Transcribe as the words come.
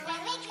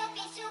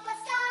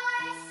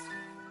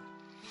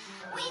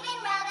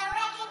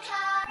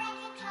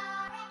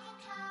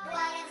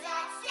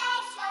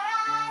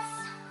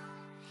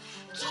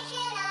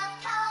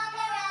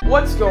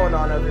What's going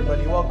on,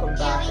 everybody? Welcome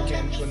back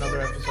again to another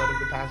episode of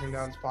the Passing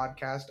Downs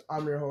podcast.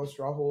 I'm your host,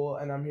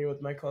 Rahul, and I'm here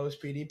with my co-host,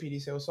 PD.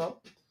 PD, say what's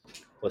up?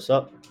 What's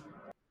up?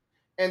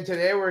 And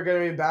today we're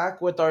going to be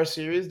back with our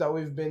series that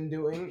we've been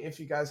doing.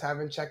 If you guys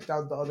haven't checked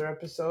out the other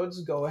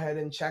episodes, go ahead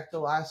and check the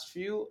last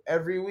few.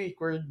 Every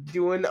week we're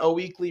doing a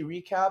weekly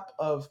recap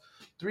of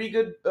three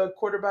good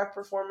quarterback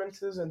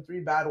performances and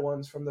three bad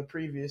ones from the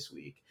previous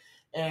week.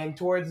 And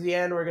towards the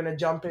end, we're going to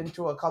jump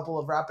into a couple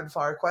of rapid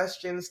fire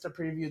questions to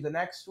preview the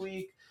next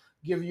week,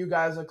 give you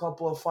guys a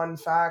couple of fun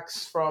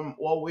facts from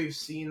what we've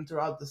seen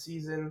throughout the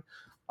season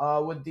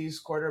with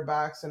these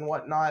quarterbacks and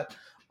whatnot.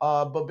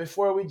 But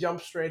before we jump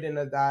straight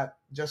into that,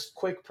 just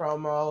quick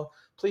promo.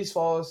 Please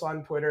follow us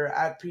on Twitter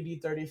at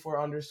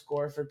PD34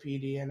 underscore for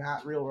PD and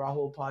at Real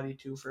Rahul Potty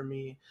 2 for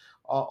me.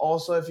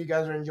 Also, if you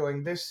guys are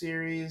enjoying this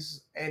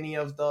series, any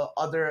of the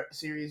other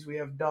series we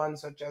have done,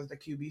 such as the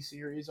QB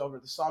series over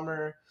the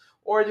summer,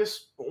 or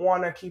just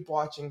want to keep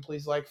watching,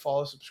 please like,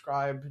 follow,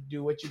 subscribe,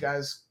 do what you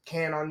guys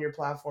can on your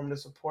platform to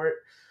support.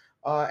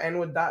 And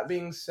with that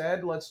being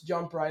said, let's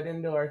jump right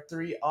into our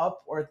three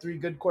up or three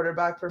good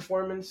quarterback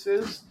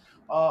performances.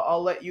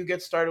 I'll let you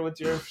get started with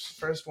your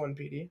first one,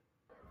 PD.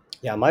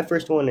 Yeah, my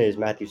first one is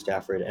Matthew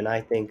Stafford, and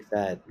I think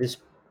that this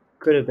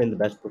could have been the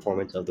best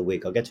performance of the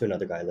week. I'll get to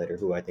another guy later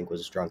who I think was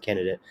a strong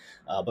candidate.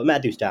 But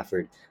Matthew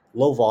Stafford,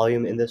 low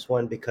volume in this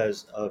one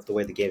because of the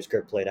way the game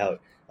script played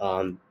out.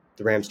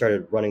 The Rams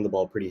started running the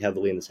ball pretty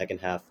heavily in the second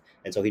half,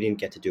 and so he didn't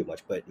get to do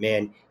much. But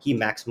man, he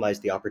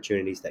maximized the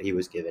opportunities that he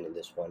was given in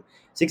this one.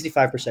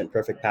 65%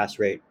 perfect pass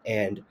rate,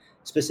 and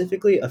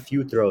specifically a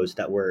few throws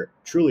that were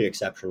truly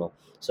exceptional.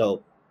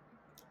 So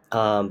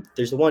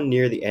there's the one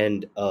near the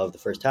end of the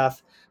first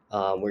half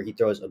where he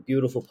throws a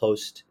beautiful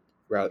post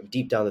route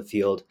deep down the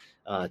field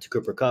to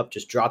Cooper Cup,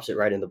 just drops it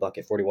right in the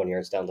bucket, 41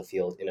 yards down the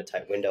field in a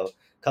tight window.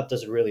 Cup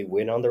doesn't really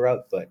win on the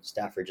route, but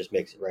Stafford just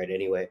makes it right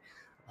anyway.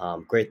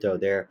 Great throw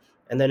there.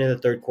 And then in the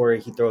third quarter,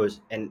 he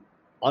throws an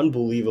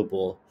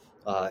unbelievable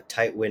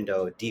tight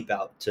window deep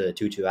out to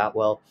Tutu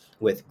Atwell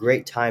with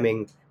great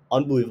timing,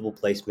 unbelievable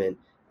placement,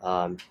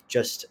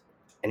 just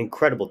an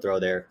incredible throw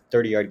there,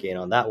 30-yard gain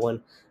on that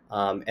one.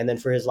 And then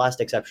for his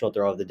last exceptional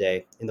throw of the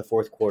day in the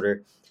fourth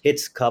quarter,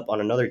 hits Cup on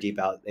another deep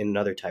out in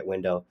another tight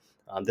window.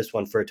 This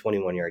one for a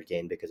 21-yard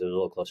gain because it was a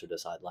little closer to the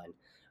sideline.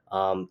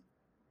 Um,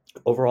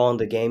 Overall in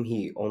the game,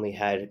 he only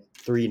had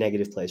three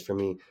negative plays for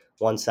me,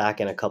 one sack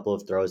and a couple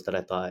of throws that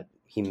I thought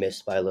he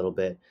missed by a little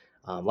bit.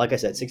 Like I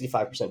said,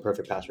 65%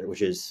 perfect pass rate,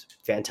 which is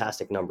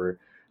fantastic number.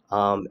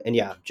 And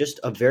yeah, just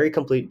a very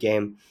complete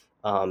game.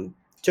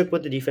 Took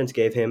what the defense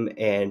gave him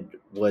and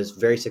was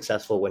very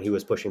successful when he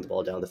was pushing the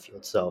ball down the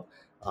field. So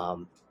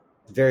um,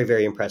 very,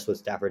 very impressed with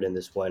Stafford in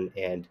this one.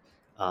 And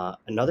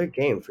another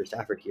game for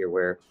Stafford here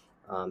where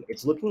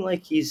it's looking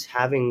like he's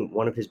having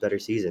one of his better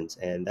seasons.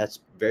 And that's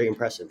very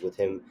impressive with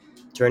him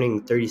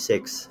turning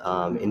 36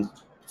 in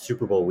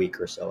Super Bowl week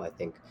or so, I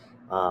think.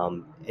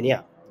 And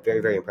yeah, very,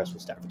 very impressed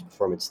with Stafford's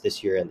performance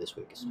this year and this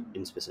week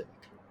in specific.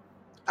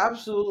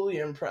 Absolutely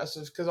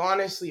impressive because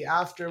honestly,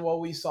 after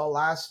what we saw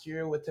last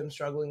year with him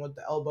struggling with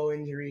the elbow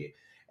injury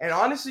and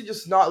honestly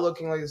just not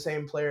looking like the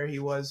same player he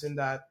was in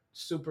that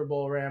Super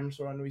Bowl Rams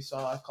run we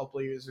saw a couple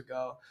of years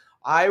ago,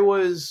 I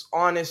was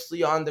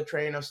honestly on the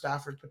train of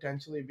Stafford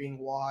potentially being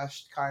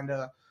washed, kind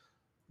of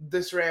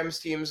this Rams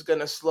team's going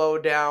to slow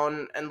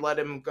down and let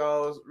him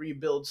go,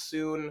 rebuild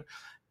soon.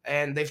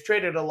 And they've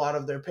traded a lot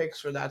of their picks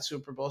for that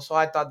Super Bowl. So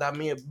I thought that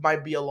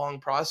might be a long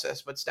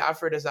process. But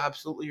Stafford has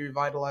absolutely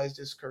revitalized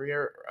his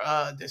career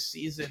this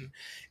season.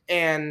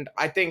 And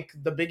I think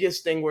the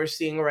biggest thing we're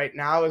seeing right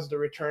now is the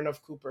return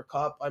of Cooper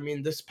Cup. I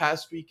mean, this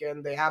past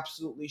weekend, they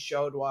absolutely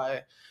showed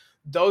why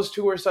those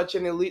two are such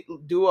an elite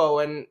duo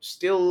and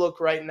still look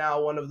right now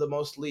one of the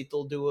most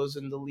lethal duos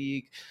in the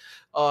league.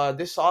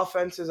 This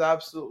offense is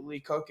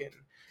absolutely cooking.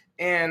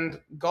 And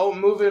go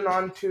moving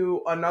on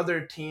to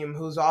another team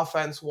whose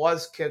offense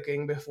was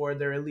kicking before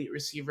their elite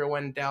receiver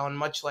went down,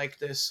 much like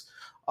this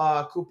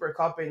Cooper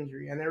Cup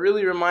injury. And it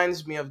really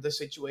reminds me of the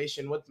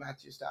situation with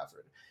Matthew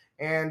Stafford.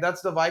 And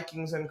that's the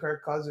Vikings and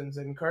Kirk Cousins.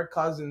 And Kirk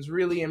Cousins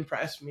really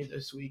impressed me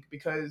this week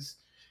because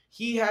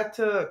he had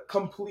to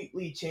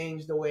completely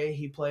change the way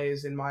he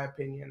plays, in my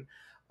opinion.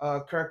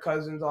 Kirk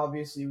Cousins,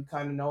 obviously, we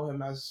kind of know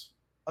him as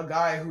a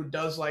guy who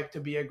does like to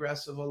be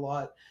aggressive a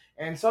lot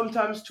and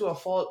sometimes to a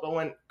fault. But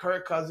when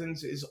Kirk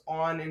Cousins is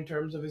on in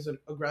terms of his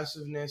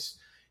aggressiveness,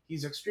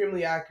 he's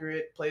extremely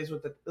accurate, plays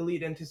with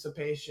elite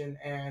anticipation,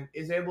 and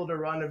is able to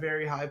run a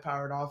very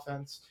high-powered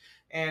offense.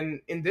 And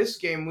in this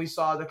game, we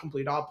saw the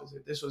complete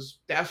opposite. This was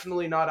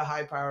definitely not a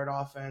high-powered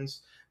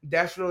offense,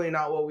 definitely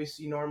not what we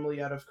see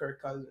normally out of Kirk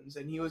Cousins.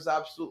 And he was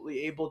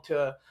absolutely able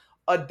to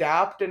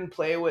adapt and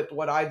play with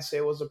what I'd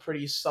say was a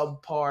pretty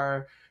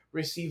subpar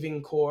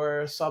receiving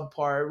core,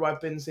 subpar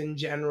weapons in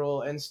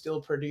general, and still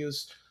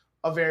produce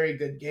a very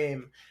good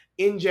game.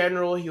 In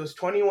general, he was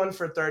 21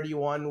 for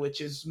 31,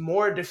 which is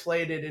more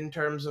deflated in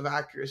terms of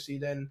accuracy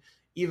than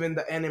even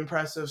an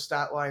impressive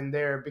stat line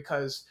there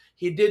because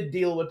he did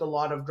deal with a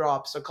lot of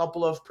drops, a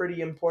couple of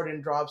pretty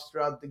important drops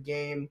throughout the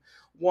game.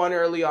 one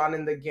early on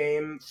in the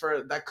game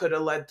for that could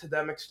have led to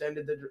them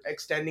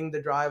extending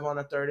the drive on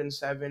a 3rd and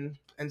 7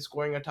 and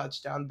scoring a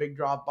touchdown. Big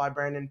drop by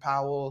Brandon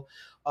Powell.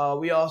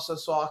 We also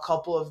saw a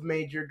couple of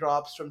major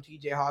drops from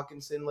T.J.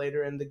 Hawkinson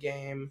later in the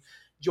game.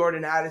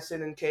 Jordan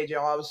Addison and KJ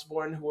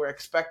Osborne, who were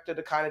expected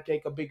to kind of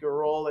take a bigger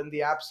role in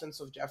the absence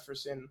of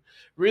Jefferson,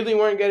 really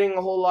weren't getting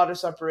a whole lot of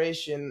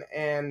separation.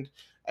 And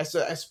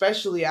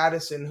especially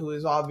Addison, who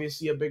is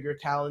obviously a bigger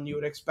talent, you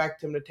would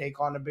expect him to take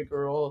on a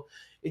bigger role.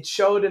 It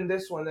showed in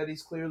this one that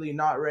he's clearly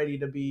not ready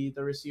to be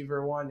the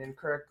receiver one, and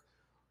Kirk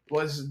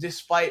was,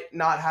 despite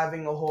not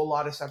having a whole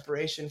lot of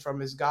separation from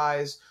his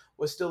guys,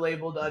 was still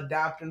able to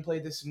adapt and play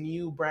this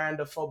new brand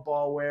of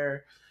football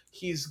where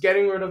he's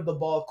getting rid of the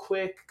ball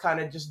quick, kind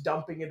of just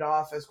dumping it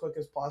off as quick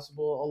as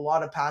possible. A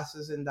lot of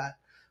passes in that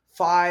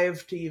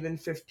 5 to even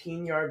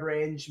 15 yard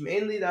range,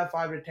 mainly that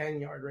 5 to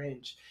 10 yard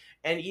range.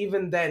 And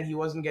even then, he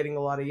wasn't getting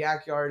a lot of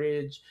yak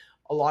yardage.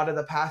 A lot of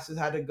the passes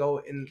had to go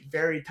in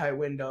very tight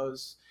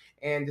windows.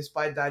 And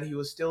despite that, he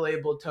was still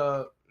able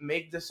to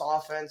make this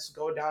offense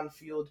go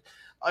downfield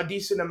a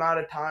decent amount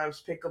of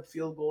times, pick up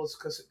field goals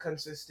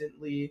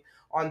consistently.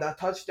 On that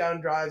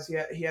touchdown drives,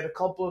 he had a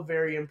couple of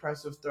very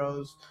impressive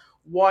throws.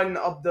 One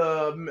of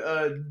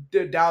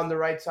down the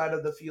right side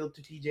of the field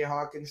to T.J.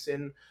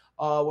 Hawkinson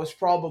was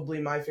probably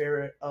my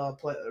favorite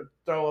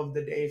throw of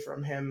the day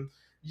from him,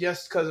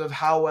 just because of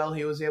how well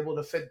he was able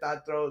to fit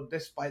that throw,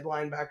 despite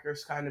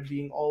linebackers kind of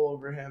being all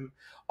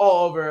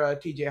over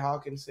T.J.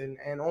 Hawkinson,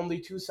 and only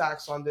 2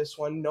 sacks on this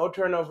one. No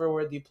turnover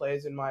worthy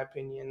plays, in my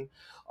opinion.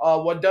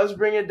 What does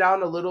bring it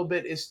down a little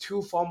bit is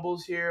 2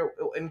 fumbles here,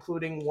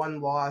 including one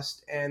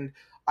lost, and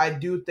I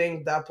do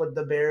think that put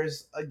the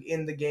Bears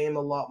in the game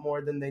a lot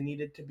more than they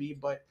needed to be.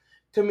 But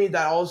to me,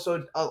 that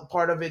also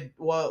part of it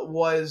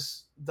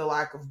was the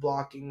lack of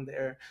blocking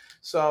there.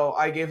 So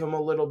I gave him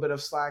a little bit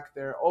of slack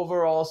there.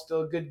 Overall,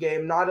 still a good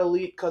game. Not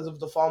elite because of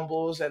the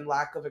fumbles and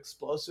lack of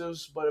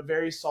explosives, but a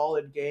very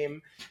solid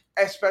game,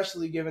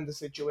 especially given the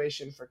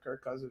situation for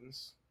Kirk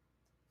Cousins.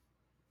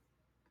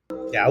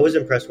 Yeah, I was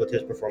impressed with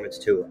his performance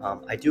too.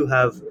 I do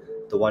have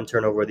the one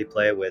turnover worthy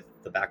play with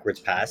the backwards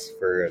pass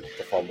for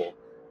the fumble.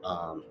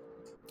 Um,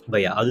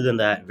 But yeah, other than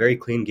that, very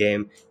clean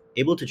game.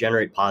 Able to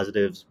generate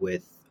positives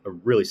with a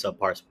really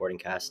subpar supporting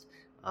cast,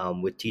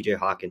 with T.J.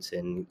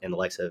 Hawkinson and the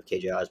likes of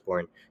K.J.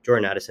 Osborne,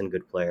 Jordan Addison,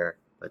 good player,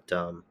 but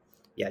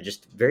yeah,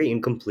 just very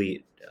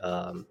incomplete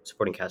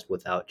supporting cast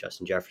without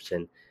Justin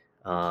Jefferson.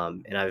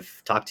 And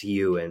I've talked to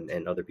you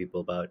and other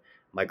people about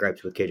my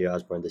gripes with K.J.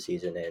 Osborne this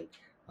season,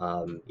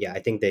 and yeah, I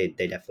think they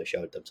definitely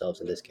showed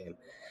themselves in this game.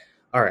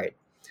 All right.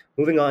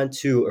 Moving on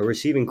to a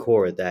receiving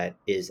core that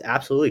is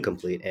absolutely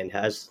complete and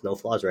has no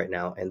flaws right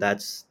now, and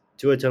that's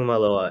Tua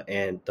Tagovailoa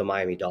and the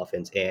Miami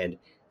Dolphins. And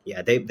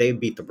yeah, they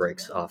beat the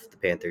brakes off the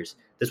Panthers.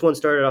 This one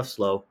started off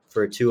slow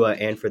for Tua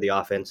and for the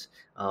offense,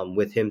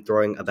 with him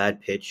throwing a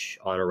bad pitch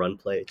on a run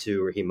play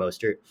to Raheem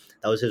Mostert.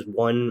 That was his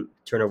one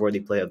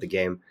turnover-worthy play of the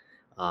game,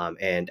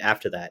 and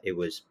after that, it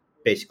was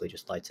basically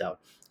just lights out.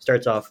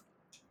 Starts off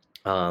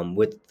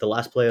with the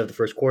last play of the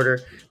first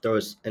quarter, there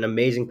was an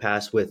amazing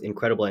pass with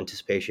incredible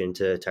anticipation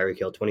to Tyreek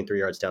Hill, 23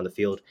 yards down the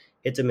field,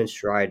 hits him in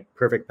stride,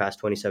 perfect pass,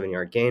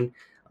 27-yard gain.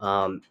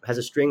 Has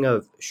a string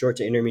of short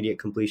to intermediate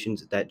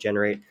completions that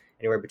generate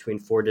anywhere between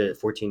 4 to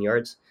 14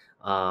 yards.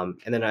 And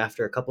then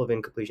after a couple of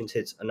incompletions,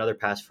 hits another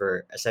pass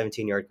for a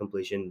 17-yard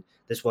completion,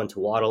 this one to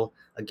Waddle,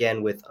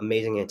 again with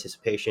amazing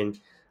anticipation.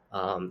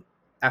 Um,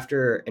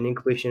 After an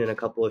incompletion and a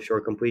couple of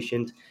short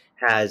completions,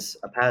 has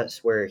a pass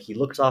where he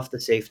looks off the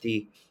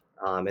safety,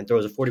 and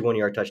throws a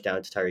 41-yard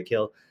touchdown to Tyreek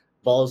Hill.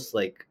 Ball's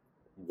like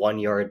 1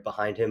 yard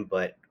behind him,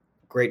 but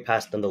great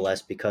pass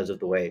nonetheless because of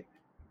the way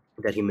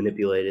that he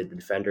manipulated the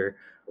defender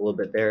a little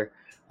bit there.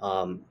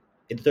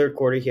 In the third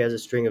quarter, he has a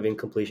string of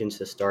incompletions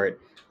to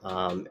start.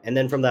 And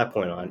then from that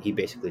point on, he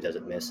basically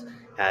doesn't miss.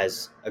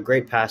 Has a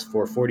great pass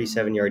for a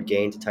 47-yard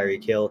gain to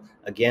Tyreek Hill,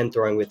 again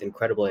throwing with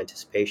incredible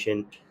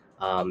anticipation.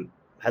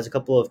 Has a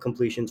couple of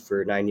completions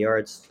for 9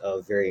 yards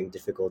of varying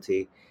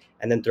difficulty,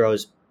 and then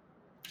throws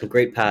a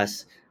great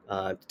pass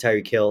to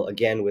Tyreek Hill,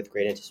 again with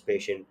great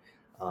anticipation,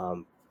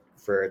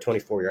 for a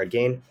 24-yard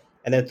gain,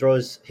 and then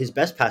throws his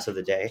best pass of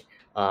the day,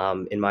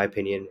 in my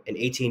opinion, an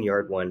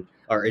 18-yard one,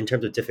 or in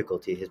terms of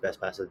difficulty, his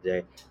best pass of the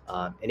day,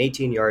 an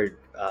 18-yard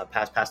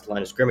pass past the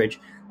line of scrimmage,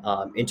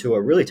 into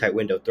a really tight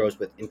window, throws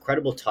with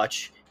incredible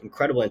touch,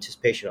 incredible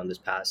anticipation on this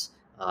pass,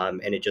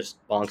 and it just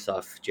bonks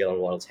off Jalen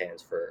Waddle's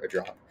hands for a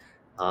drop.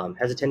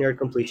 Has a 10-yard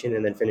completion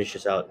and then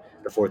finishes out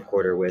the fourth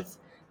quarter with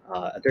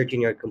a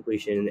 13-yard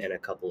completion and a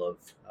couple of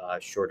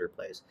shorter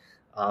plays.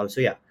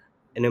 So yeah,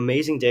 an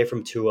amazing day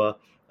from Tua.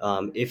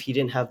 If he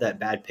didn't have that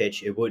bad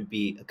pitch, it would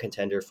be a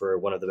contender for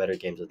one of the better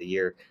games of the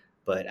year.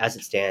 But as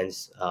it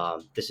stands,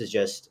 this is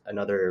just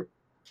another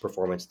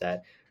performance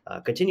that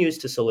continues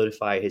to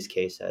solidify his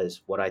case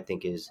as what I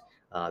think is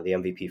the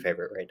MVP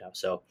favorite right now.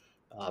 So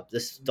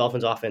this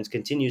Dolphins offense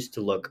continues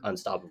to look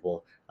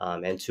unstoppable,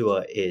 and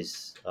Tua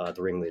is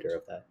the ringleader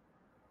of that.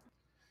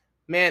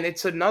 Man,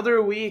 it's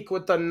another week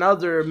with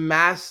another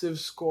massive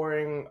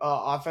scoring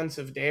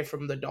offensive day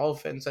from the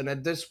Dolphins, and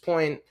at this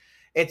point,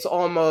 it's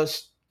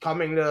almost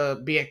coming to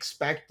be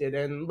expected.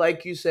 And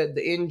like you said,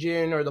 the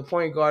engine or the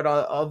point guard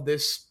of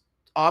this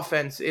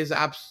offense is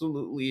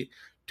absolutely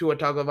Tua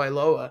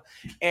Tagovailoa.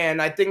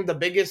 And I think the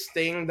biggest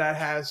thing that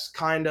has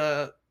kind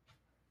of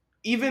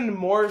even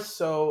more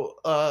so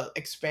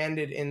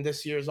expanded in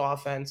this year's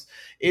offense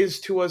is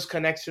Tua's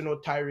connection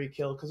with Tyreek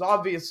Hill, because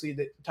obviously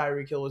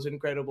Tyreek Hill was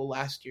incredible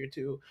last year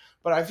too,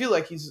 but I feel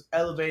like he's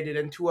elevated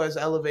and Tua's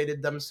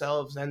elevated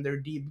themselves and their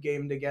deep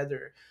game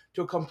together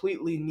to a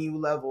completely new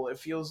level. It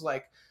feels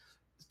like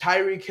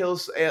Tyreek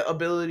Hill's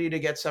ability to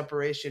get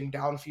separation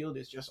downfield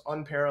is just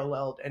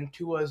unparalleled, and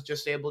Tua is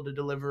just able to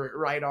deliver it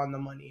right on the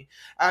money,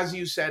 as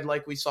you said,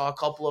 like we saw a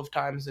couple of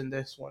times in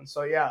this one.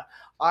 So yeah,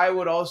 I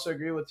would also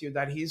agree with you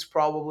that he's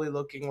probably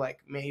looking like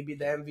maybe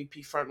the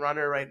MVP front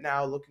runner right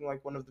now, looking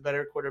like one of the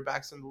better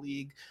quarterbacks in the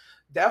league.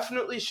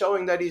 Definitely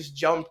showing that he's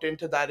jumped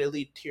into that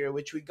elite tier,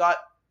 which we got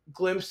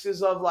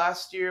glimpses of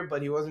last year,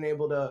 but he wasn't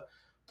able to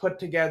put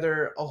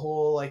together a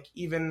whole, like,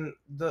 even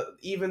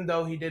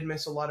though he did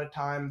miss a lot of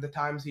time, the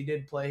times he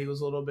did play he was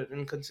a little bit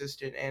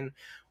inconsistent, and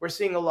we're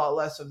seeing a lot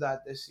less of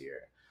that this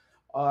year.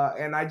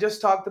 And I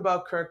just talked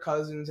about Kirk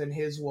Cousins and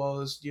his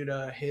woes due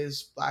to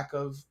his lack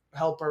of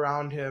help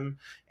around him,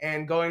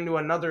 and going to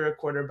another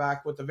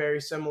quarterback with a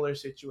very similar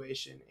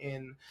situation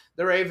in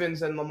the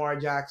Ravens and Lamar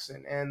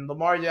Jackson. And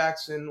Lamar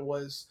Jackson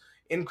was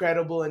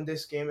incredible in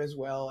this game as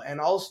well.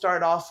 And I'll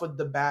start off with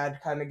the bad,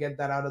 kind of get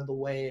that out of the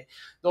way.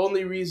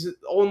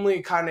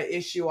 Only kind of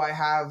issue I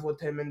have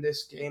with him in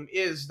this game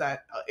is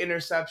that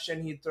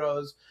interception he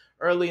throws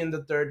early in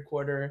the third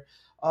quarter.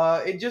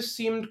 It just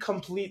seemed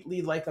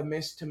completely like a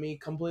miss to me,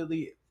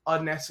 completely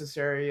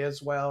unnecessary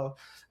as well.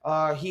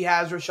 He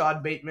has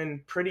Rashad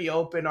Bateman pretty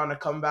open on a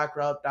comeback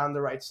route down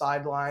the right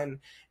sideline,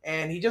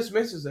 and he just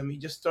misses him. He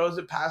just throws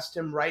it past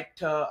him right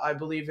to, I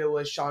believe it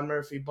was Sean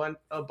Murphy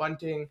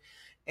Bunting,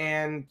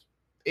 and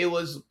it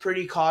was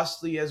pretty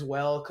costly as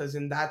well, because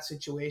in that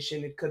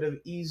situation it could have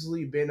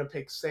easily been a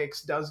pick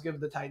six. Does give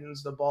the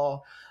Titans the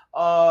ball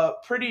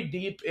pretty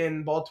deep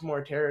in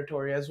Baltimore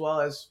territory, as well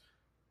as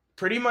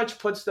pretty much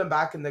puts them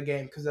back in the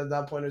game, because at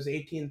that point it was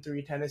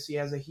 18-3. Tennessee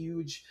has a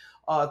huge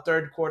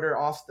third quarter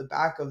off the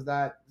back of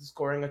that,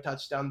 scoring a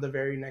touchdown the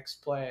very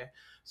next play.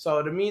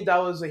 So to me,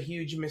 that was a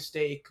huge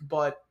mistake,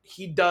 but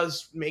he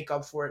does make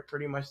up for it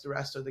pretty much the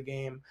rest of the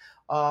game.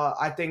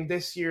 I think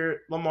this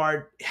year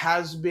Lamar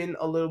has been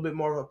a little bit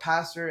more of a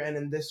passer, and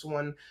in this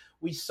one,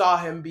 we saw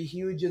him be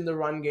huge in the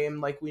run game,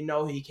 like we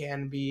know he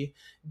can be.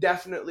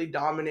 Definitely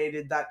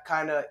dominated that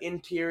kind of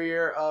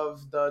interior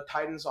of the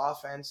Titans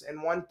offense.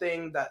 And one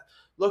thing that,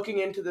 looking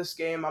into this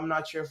game, I'm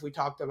not sure if we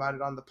talked about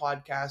it on the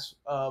podcast,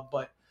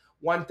 but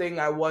one thing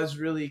I was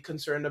really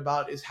concerned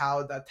about is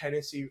how that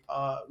Tennessee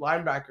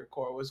linebacker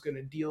core was going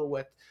to deal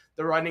with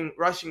the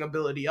rushing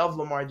ability of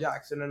Lamar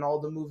Jackson and all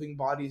the moving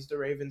bodies the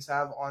Ravens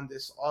have on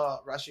this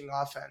rushing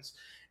offense.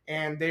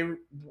 And they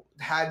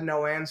had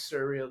no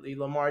answer really.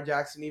 Lamar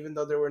Jackson, even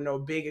though there were no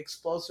big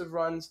explosive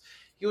runs,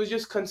 he was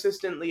just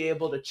consistently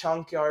able to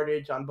chunk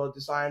yardage on both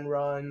design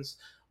runs,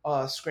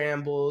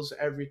 scrambles,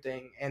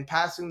 everything. And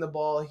passing the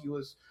ball, he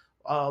was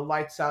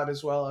lights out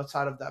as well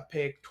outside of that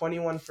pick.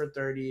 21 for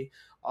 30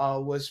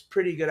 was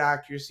pretty good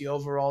accuracy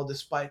overall,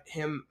 despite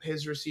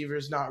his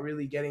receivers not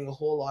really getting a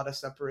whole lot of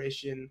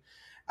separation,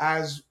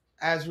 as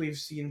we've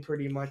seen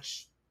pretty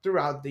much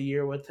throughout the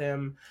year with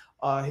him.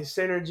 His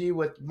synergy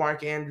with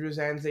Mark Andrews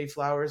and Zay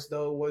Flowers,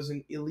 though,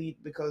 wasn't elite,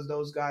 because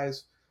those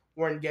guys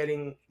weren't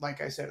getting, like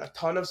I said, a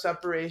ton of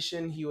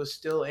separation. He was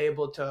still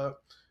able to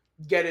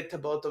get it to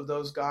both of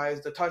those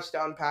guys. The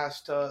touchdown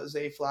pass to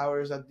Zay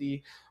Flowers at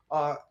the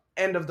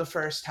end of the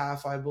first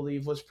half, I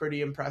believe, was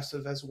pretty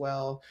impressive as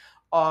well.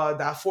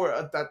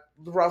 That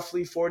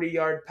roughly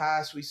 40-yard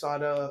pass we saw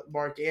to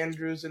Mark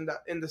Andrews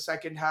in the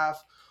second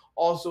half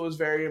also was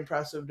very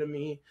impressive to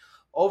me.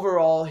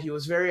 Overall, he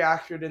was very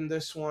accurate in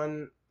this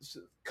one.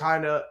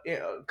 Kind of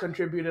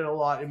contributed a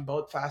lot in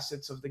both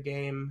facets of the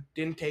game.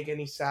 Didn't take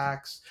any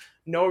sacks.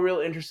 No real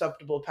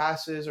interceptable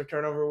passes or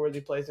turnover worthy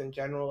plays in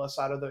general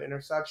aside of the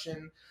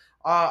interception.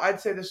 I'd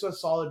say this was a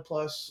solid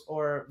plus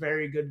or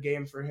very good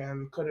game for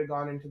him. Could have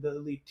gone into the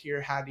elite tier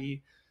had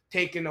he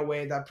taken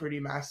away that pretty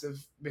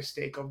massive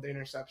mistake of the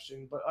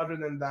interception. But other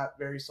than that,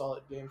 very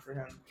solid game for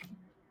him.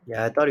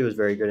 Yeah, I thought he was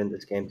very good in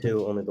this game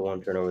too. Only the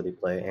one turnover they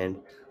play,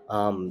 and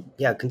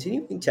yeah,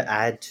 continuing to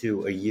add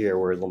to a year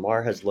where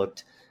Lamar has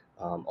looked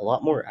a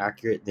lot more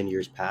accurate than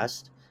years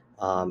past,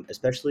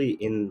 especially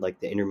in like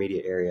the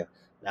intermediate area.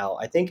 Now,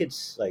 I think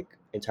it's like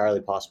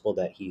entirely possible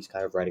that he's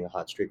kind of riding a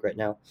hot streak right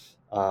now.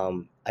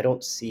 I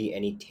don't see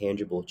any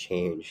tangible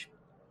change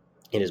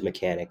in his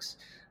mechanics.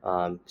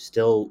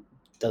 Still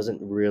doesn't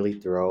really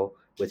throw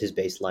with his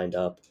base lined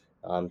up.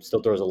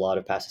 Still throws a lot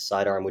of passes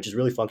sidearm, which is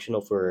really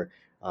functional for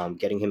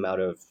getting him out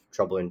of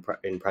trouble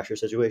in pressure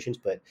situations,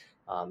 but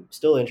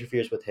still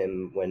interferes with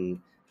him when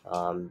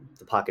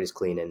the pocket is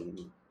clean and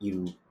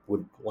you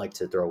would like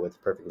to throw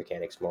with perfect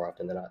mechanics more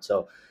often than not.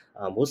 So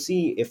we'll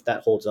see if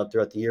that holds up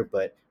throughout the year,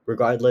 but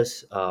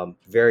regardless,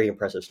 very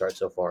impressive start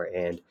so far.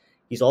 And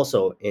he's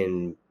also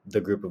in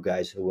the group of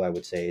guys who I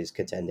would say is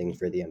contending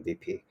for the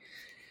MVP.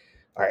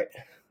 All right.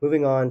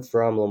 Moving on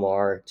from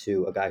Lamar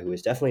to a guy who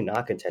is definitely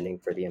not contending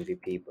for the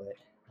MVP, but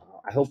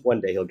I hope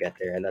one day he'll get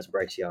there, and that's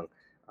Bryce Young.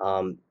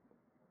 Um,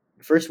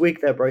 First week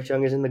that Bryce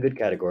Young is in the good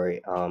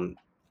category. And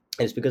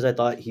it's because I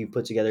thought he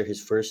put together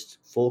his first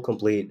full,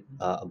 complete,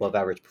 above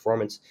average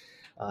performance.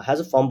 Has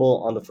a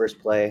fumble on the first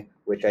play,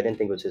 which I didn't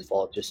think was his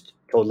fault. Just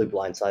totally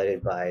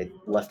blindsided by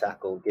left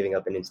tackle giving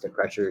up an instant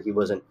pressure. He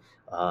wasn't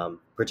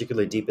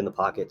particularly deep in the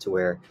pocket to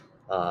where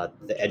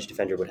the edge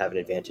defender would have an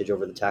advantage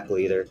over the tackle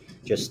either.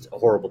 Just a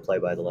horrible play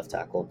by the left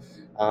tackle.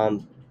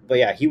 But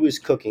yeah, he was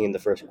cooking in the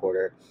first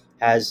quarter.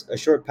 Has a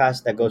short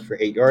pass that goes for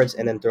 8 yards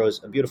and then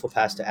throws a beautiful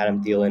pass to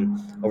Adam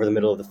Thielen over the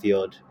middle of the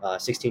field,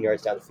 16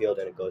 yards down the field,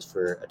 and it goes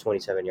for a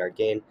 27-yard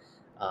gain.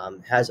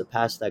 Has a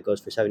pass that goes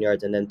for 7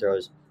 yards and then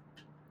throws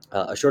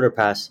a shorter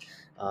pass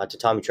to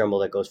Tommy Tremble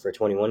that goes for a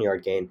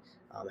 21-yard gain.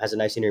 Has a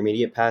nice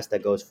intermediate pass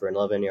that goes for an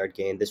 11-yard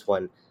gain. This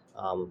one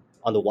on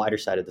the wider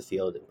side of the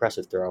field,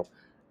 impressive throw.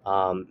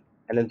 And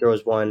then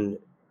throws one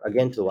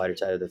again to the wider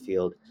side of the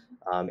field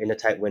in a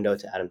tight window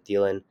to Adam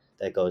Thielen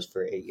that goes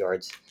for 8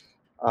 yards.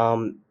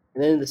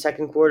 And then in the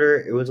second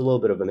quarter, it was a little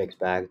bit of a mixed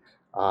bag.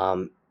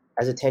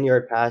 As a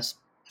 10-yard pass,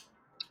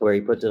 where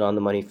he puts it on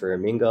the money for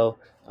Mingo.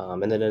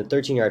 And then a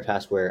 13-yard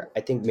pass where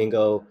I think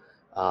Mingo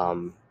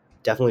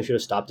definitely should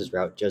have stopped his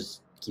route,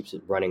 just keeps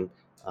it running,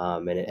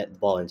 the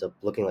ball ends up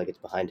looking like it's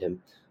behind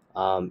him.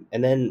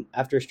 And then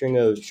after a string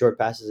of short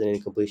passes and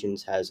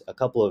incompletions, has a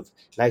couple of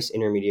nice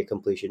intermediate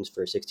completions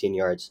for 16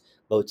 yards,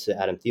 both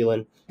to Adam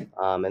Thielen,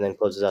 and then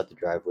closes out the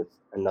drive with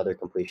another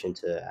completion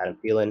to Adam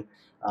Thielen.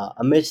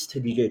 A miss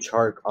to DJ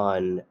Chark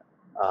on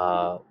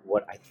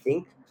what I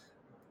think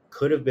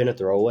could have been a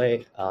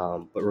throwaway,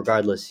 but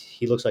regardless,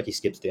 he looks like he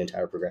skips the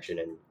entire progression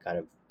and kind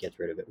of gets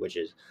rid of it, which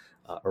is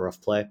a rough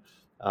play.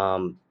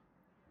 Um,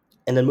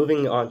 and then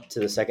moving on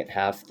to the second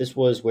half, this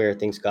was where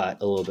things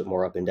got a little bit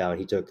more up and down.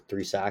 He took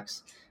 3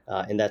 sacks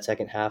in that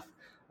second half.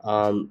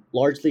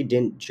 Largely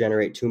didn't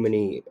generate too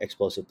many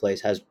explosive plays.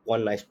 Has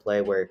one nice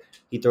play where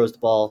he throws the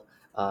ball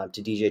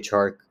to DJ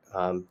Chark.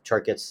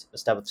 Chark gets a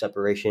step of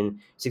separation,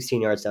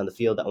 16 yards down the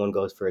field. That one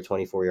goes for a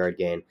 24-yard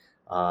gain.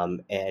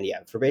 And yeah,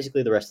 for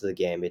basically the rest of the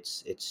game,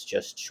 it's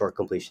just short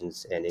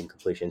completions and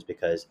incompletions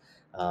because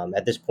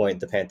at this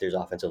point the Panthers'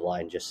 offensive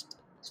line just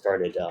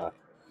started uh,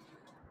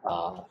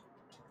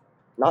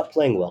 not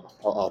playing well.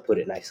 I'll put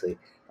it nicely,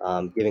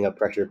 giving up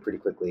pressure pretty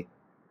quickly.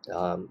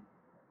 Um,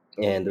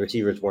 and the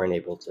receivers weren't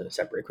able to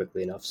separate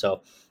quickly enough. So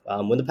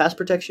when the pass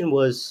protection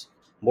was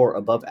more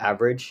above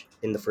average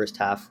in the first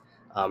half,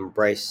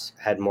 Bryce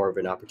had more of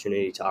an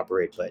opportunity to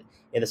operate, but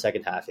in the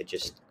second half, it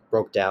just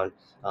broke down.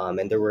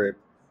 And there were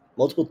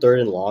multiple third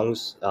and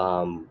longs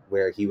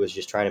where he was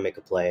just trying to make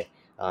a play,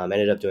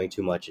 ended up doing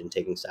too much and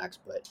taking sacks.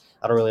 But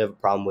I don't really have a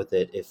problem with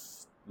it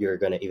if you're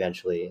going to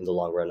eventually, in the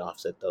long run,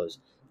 offset those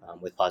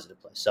with positive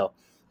plays. So,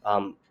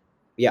 um,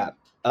 yeah,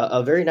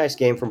 a very nice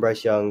game from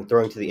Bryce Young,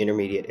 throwing to the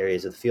intermediate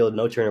areas of the field,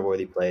 no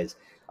turnover-worthy plays.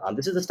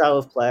 This is the style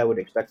of play I would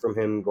expect from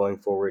him going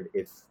forward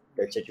if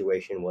their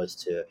situation was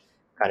to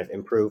kind of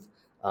improve.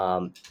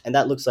 And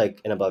that looks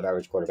like an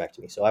above-average quarterback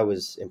to me. So I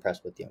was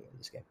impressed with Young in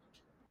this game.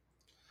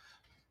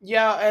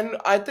 Yeah, and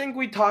I think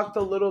we talked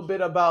a little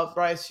bit about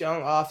Bryce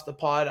Young off the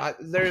pod.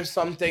 There's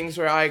some things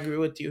where I agree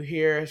with you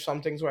here,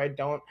 some things where I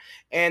don't.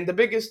 And the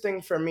biggest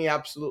thing for me,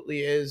 absolutely,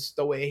 is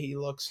the way he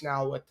looks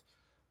now with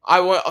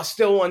I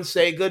still wouldn't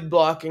say good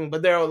blocking,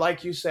 but there,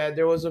 like you said,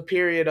 there was a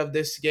period of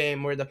this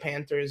game where the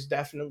Panthers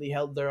definitely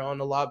held their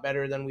own a lot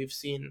better than we've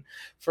seen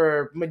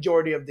for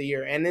majority of the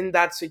year. And in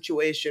that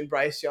situation,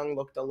 Bryce Young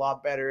looked a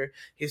lot better.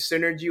 His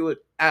synergy with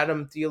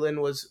Adam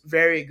Thielen was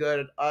very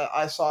good.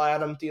 I saw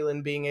Adam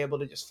Thielen being able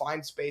to just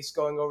find space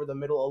going over the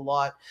middle a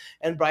lot,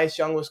 and Bryce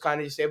Young was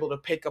kind of just able to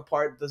pick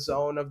apart the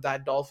zone of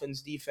that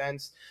Dolphins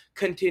defense,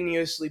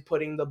 continuously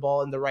putting the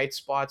ball in the right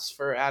spots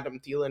for Adam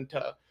Thielen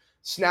to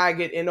snag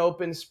it in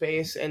open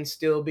space and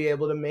still be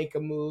able to make a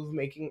move,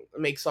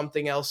 make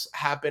something else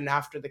happen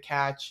after the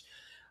catch.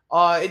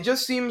 It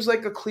just seems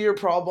like a clear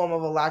problem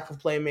of a lack of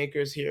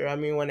playmakers here. I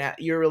mean, when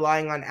you're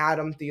relying on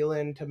Adam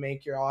Thielen to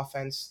make your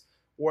offense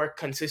work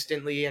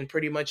consistently and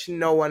pretty much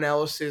no one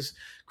else is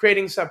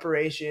creating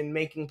separation,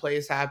 making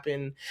plays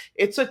happen,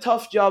 it's a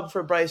tough job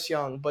for Bryce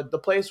Young. But the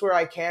place where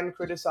I can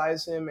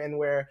criticize him and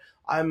where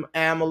am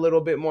a little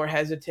bit more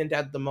hesitant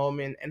at the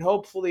moment, and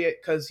hopefully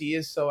because he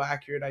is so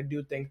accurate, I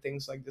do think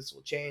things like this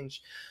will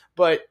change.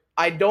 But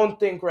I don't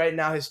think right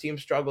now his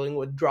team's struggling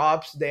with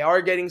drops. They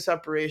are getting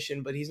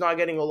separation, but he's not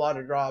getting a lot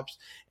of drops.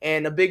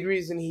 And a big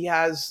reason he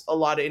has a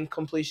lot of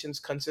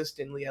incompletions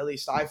consistently, at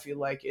least I feel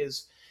like,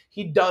 is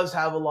he does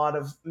have a lot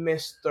of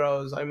missed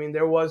throws. I mean,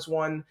 there was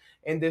one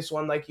in this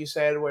one, like you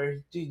said,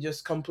 where he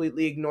just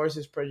completely ignores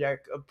his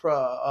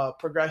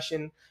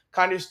progression,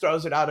 kind of just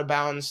throws it out of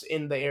bounds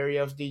in the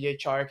area of DJ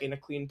Chark in a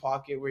clean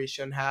pocket where he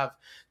shouldn't have.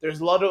 There's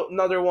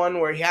another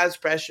one where he has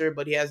pressure,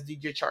 but he has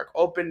DJ Chark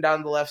open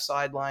down the left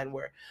sideline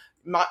where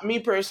Me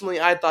personally,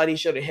 I thought he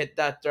should have hit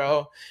that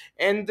throw.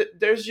 And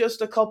there's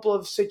just a couple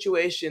of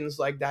situations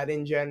like that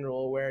in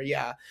general where,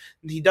 yeah,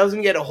 he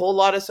doesn't get a whole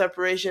lot of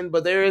separation,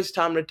 but there is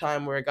time to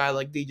time where a guy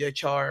like DJ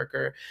Chark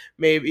or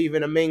maybe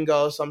even a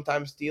Mingo,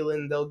 sometimes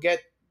Thielen, they'll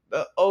get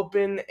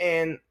open,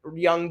 and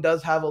Young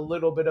does have a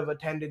little bit of a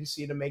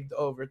tendency to make the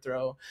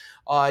overthrow.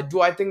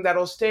 Do I think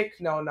that'll stick?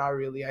 No, not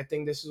really. I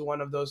think this is one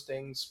of those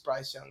things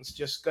Bryce Young's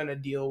just going to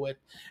deal with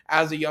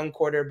as a young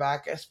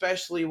quarterback,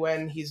 especially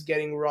when he's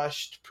getting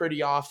rushed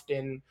pretty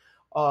often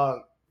uh,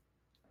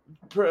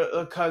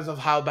 because of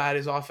how bad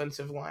his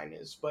offensive line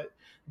is. But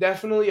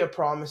definitely a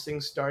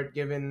promising start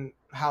given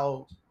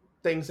how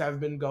things have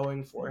been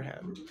going for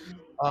him.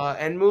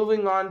 And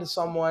moving on to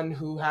someone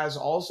who has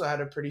also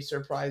had a pretty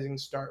surprising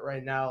start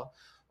right now.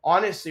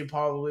 Honestly,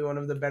 probably one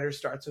of the better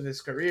starts of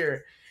his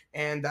career.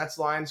 And that's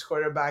Lions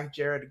quarterback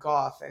Jared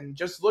Goff. And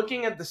just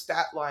looking at the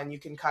stat line, you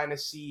can kind of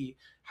see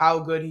how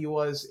good he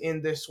was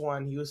in this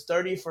one. He was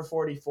 30 for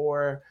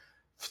 44,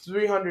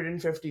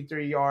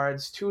 353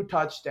 yards, two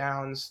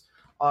touchdowns.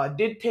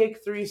 Did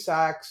take three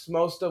sacks,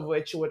 most of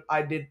which what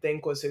I did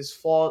think was his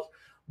fault.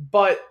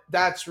 But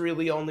that's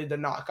really only the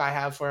knock I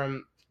have for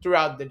him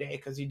throughout the day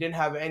because he didn't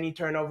have any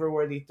turnover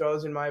worthy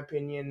throws, in my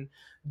opinion.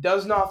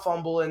 Does not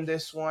fumble in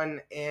this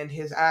one, and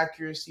his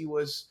accuracy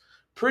was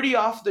pretty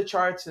off the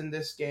charts in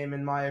this game,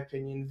 in my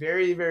opinion.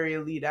 Very, very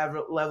elite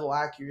level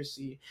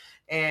accuracy.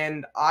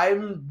 And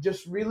I'm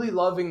just really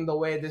loving the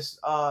way this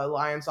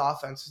Lions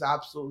offense has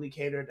absolutely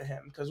catered to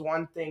him because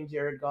one thing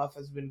Jared Goff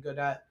has been good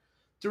at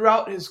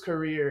throughout his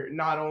career,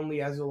 not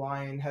only as a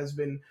Lion, has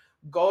been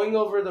going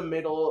over the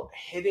middle,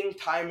 hitting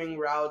timing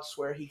routes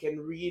where he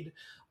can read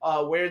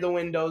where the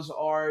windows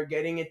are,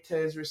 getting it to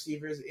his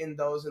receivers in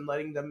those and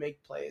letting them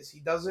make plays. He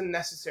doesn't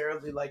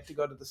necessarily like to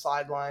go to the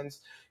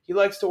sidelines. He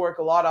likes to work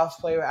a lot off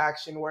play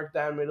action, work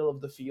down middle of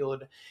the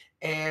field.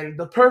 And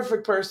the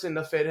perfect person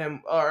to fit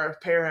him or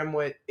pair him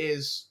with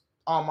is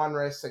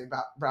Amon-Ra St.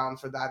 Brown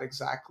for that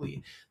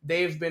exactly.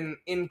 They've been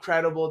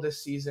incredible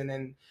this season,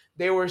 and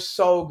they were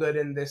so good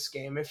in this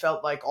game. It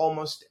felt like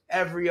almost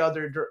every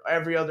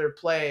other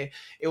play,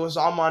 it was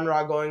Amon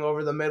Ra going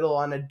over the middle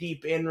on a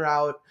deep in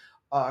route,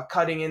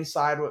 cutting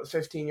inside with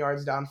 15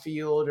 yards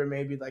downfield, or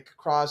maybe like a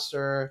cross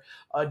or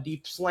a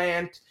deep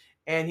slant.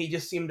 And he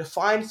just seemed to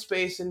find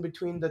space in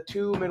between the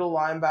two middle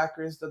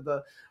linebackers that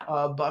the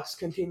Bucks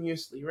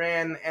continuously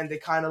ran, and they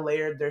kind of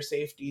layered their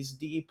safeties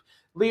deep,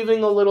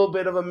 leaving a little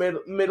bit of a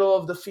middle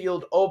of the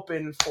field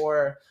open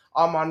for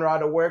Amon Ra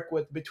to work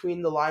with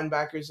between the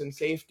linebackers and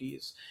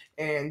safeties.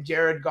 And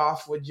Jared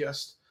Goff would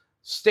just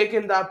stick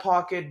in that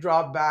pocket,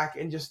 drop back,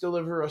 and just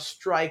deliver a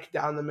strike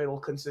down the middle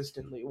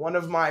consistently. One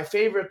of my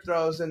favorite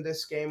throws in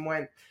this game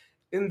went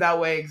in that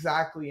way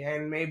exactly,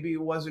 and maybe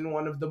it wasn't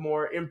one of the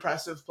more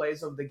impressive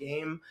plays of the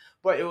game,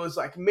 but it was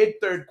like mid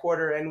third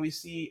quarter, and we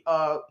see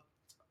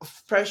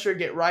pressure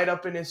get right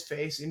up in his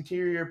face,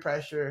 interior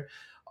pressure.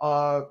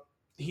 Uh,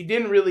 he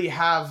didn't really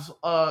have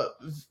the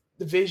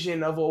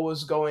vision of what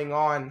was going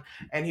on,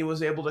 and he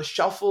was able to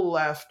shuffle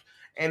left.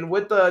 And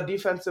with the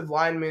defensive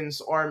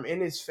lineman's arm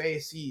in his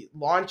face, he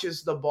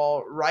launches the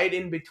ball right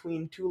in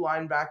between two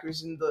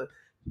linebackers in the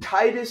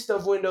tightest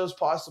of windows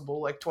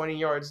possible, like 20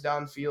 yards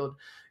downfield.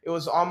 It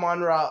was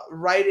Amon Ra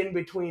right in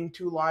between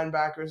two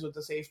linebackers with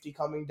the safety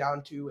coming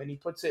down too, and he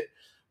puts it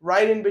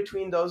right in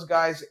between those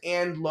guys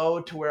and low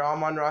to where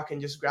Amon Ra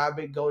can just grab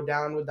it, go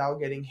down without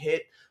getting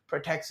hit,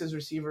 protects his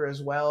receiver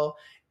as well.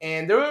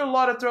 And there were a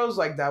lot of throws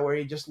like that where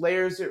he just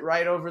layers it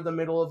right over the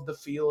middle of the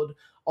field.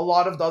 A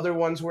lot of the other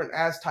ones weren't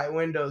as tight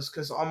windows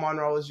because Amon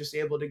Ra was just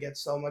able to get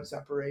so much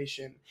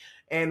separation.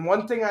 And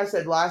one thing I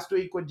said last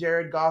week with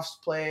Jared Goff's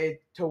play,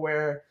 to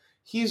where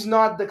he's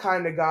not the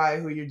kind of guy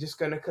who you're just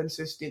going to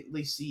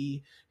consistently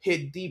see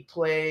hit deep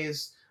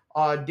plays,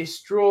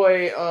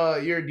 destroy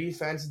your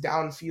defense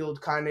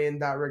downfield, kind of in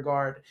that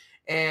regard.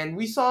 And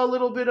we saw a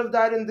little bit of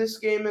that in this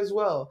game as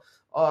well.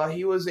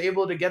 He was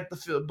able to get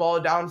the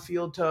ball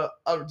downfield to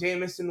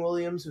Jamison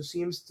Williams, who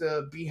seems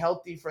to be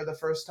healthy for the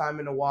first time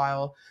in a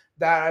while.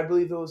 That, I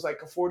believe it was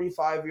like a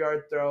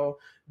 45-yard throw.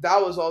 That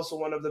was also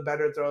one of the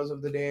better throws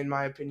of the day, in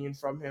my opinion,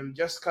 from him,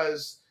 just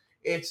because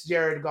it's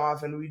Jared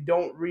Goff, and we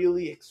don't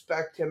really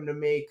expect him to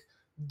make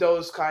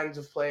those kinds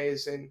of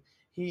plays. And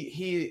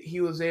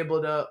he was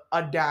able to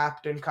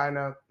adapt and kind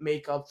of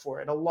make up for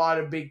it. A lot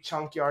of big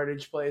chunk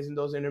yardage plays in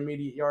those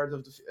intermediate yards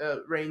of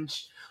the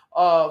range,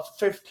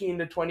 15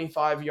 to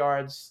 25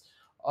 yards.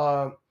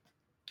 Uh,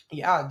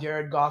 yeah,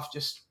 Jared Goff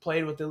just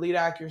played with elite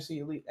accuracy,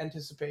 elite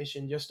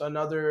anticipation. Just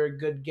another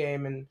good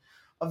game and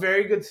a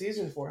very good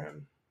season for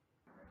him.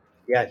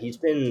 Yeah, he's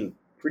been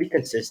pretty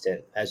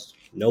consistent. Has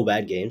no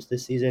bad games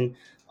this season.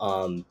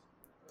 Um,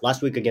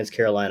 Last week against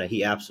Carolina,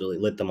 he absolutely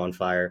lit them on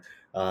fire.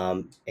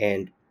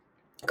 And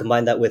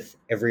combine that with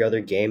every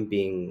other game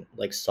being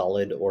like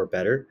solid or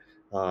better.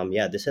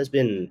 Yeah, this has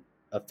been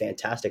a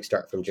fantastic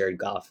start from Jared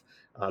Goff.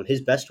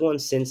 His best one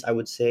since I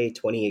would say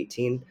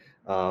 2018,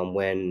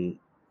 when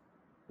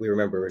we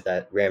remember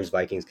that Rams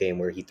Vikings game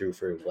where he threw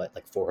for what,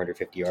 like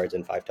 450 yards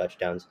and five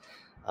touchdowns.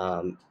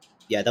 Um,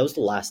 yeah, that was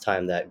the last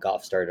time that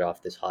Goff started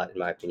off this hot, in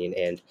my opinion.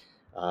 And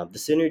the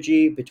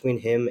synergy between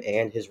him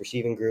and his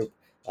receiving group,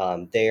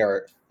 they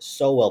are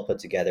so well put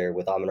together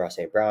with Amon Ross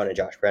St. Brown and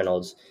Josh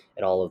Reynolds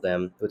and all of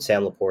them, with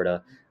Sam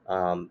Laporta.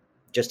 Um,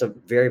 just a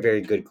very,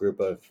 very good group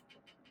of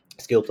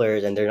skill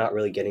players, and they're not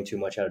really getting too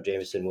much out of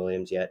Jameson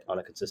Williams yet on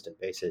a consistent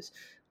basis.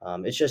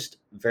 It's just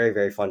very,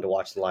 very fun to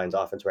watch the Lions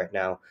offense right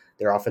now.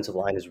 Their offensive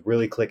line is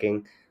really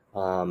clicking.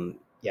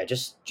 Yeah,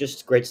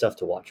 just great stuff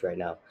to watch right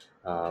now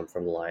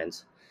from the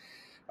Lions.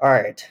 All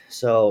right.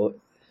 So,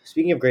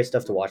 speaking of great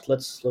stuff to watch,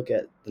 let's look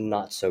at the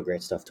not so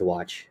great stuff to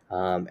watch.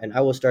 And I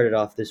will start it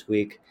off this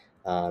week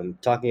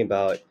talking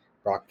about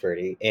Brock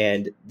Purdy.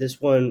 And this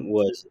one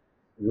was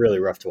really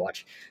rough to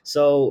watch.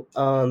 So,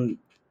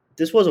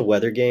 this was a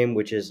weather game,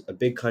 which is a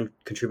big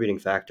contributing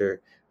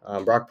factor.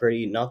 Brock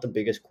Purdy, not the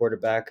biggest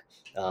quarterback.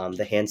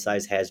 The hand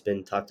size has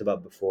been talked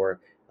about before.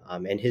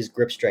 And his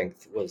grip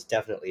strength was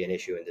definitely an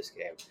issue in this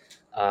game.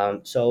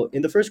 So,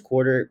 in the first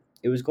quarter,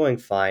 it was going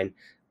fine.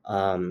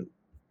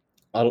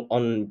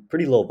 On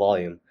pretty low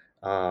volume.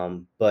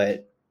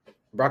 But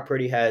Brock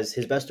Purdy has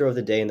his best throw of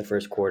the day in the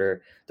first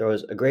quarter. There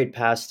was a great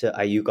pass to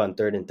Ayuk on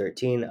 3rd and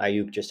 13.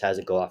 Ayuk just has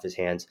it go off his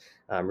hands.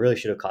 Really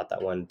should have caught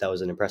that one. That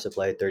was an impressive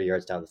play, 30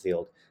 yards down the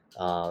field.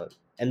 Uh,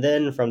 and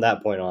then from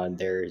that point on,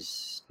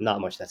 there's not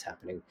much that's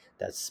happening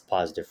that's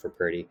positive for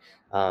Purdy.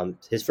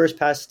 His first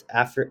pass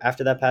after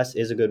that pass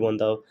is a good one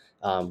though.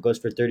 Goes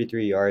for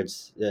 33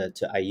 yards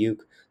to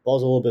Ayuk.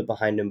 Ball's a little bit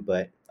behind him,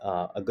 but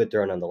a good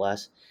throw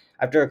nonetheless.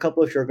 After a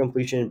couple of short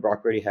completions,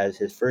 Brock Purdy has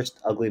his first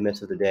ugly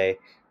miss of the day,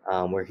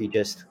 where he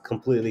just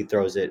completely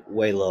throws it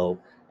way low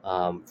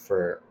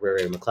for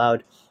Ray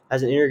McLeod.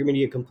 Has an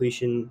intermediate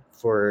completion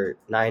for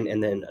 9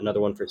 and then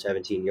another one for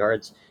 17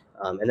 yards.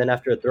 And then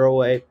after a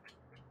throwaway,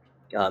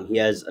 he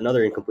has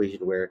another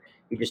incompletion where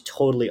he just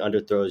totally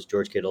underthrows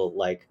George Kittle.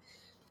 Like,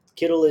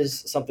 Kittle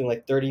is something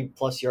like 30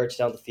 plus yards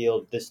down the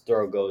field. This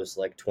throw goes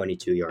like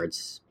 22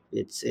 yards.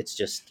 It's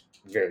just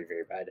very,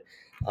 very bad.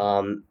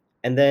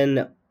 And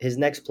then his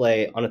next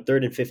play on a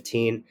 3rd and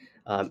 15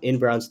 in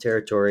Brown's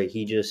territory,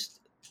 he just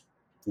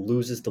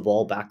loses the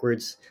ball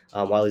backwards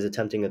while he's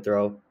attempting a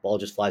throw. Ball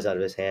just flies out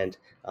of his hand.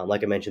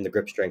 Like I mentioned, the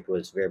grip strength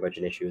was very much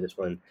an issue. This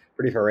one,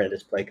 pretty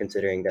horrendous play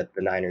considering that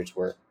the Niners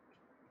were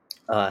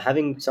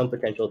having some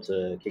potential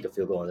to kick a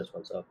field goal on this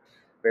one. So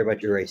very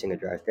much erasing a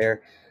drive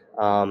there.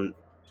 Um,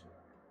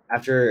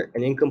 After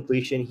an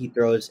incompletion, he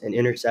throws an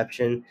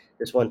interception.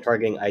 This one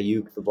targeting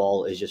Ayuk. The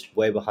ball is just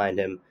way behind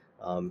him.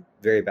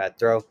 Very bad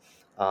throw.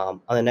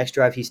 On the next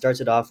drive, he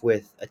starts it off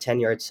with a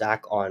 10-yard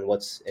sack on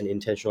what's an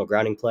intentional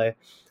grounding play.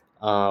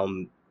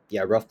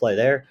 Yeah, rough play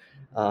there.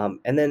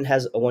 And then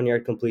has a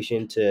 1-yard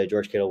completion to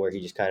George Kittle where he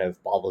just kind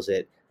of bobbles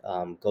it,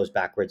 goes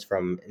backwards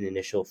from an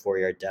initial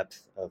 4-yard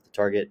depth of the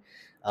target,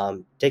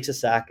 takes a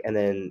sack, and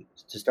then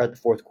to start the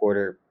fourth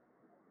quarter,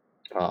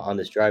 on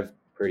this drive,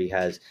 Purdy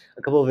has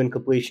a couple of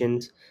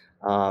incompletions.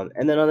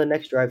 And then on the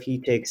next drive, he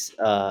takes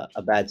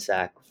a bad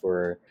sack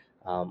for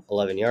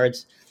 11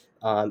 yards.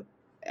 Um,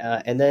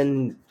 and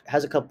then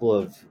has a couple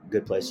of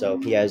good plays. So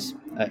he has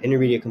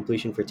intermediate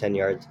completion for 10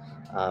 yards.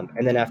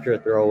 And then after a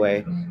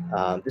throwaway,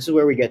 this is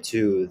where we get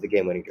to the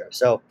game winning drive.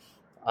 So,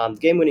 the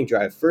game winning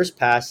drive, first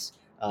pass,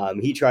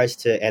 he tries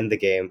to end the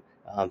game,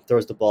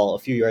 throws the ball a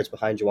few yards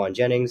behind Jawan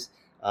Jennings.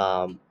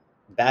 Um,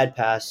 Bad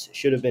pass,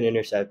 should have been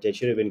intercepted,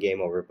 should have been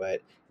game over,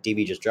 but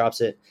DB just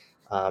drops it.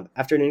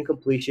 After an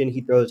incompletion,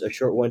 he throws a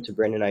short one to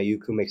Brandon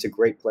Ayuk, who makes a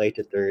great play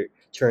to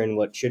turn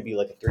what should be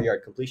like a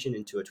 3-yard completion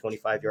into a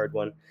 25-yard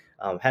one.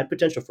 Had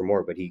potential for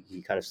more, but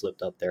he kind of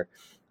slipped up there.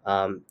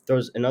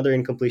 Throws another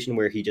incompletion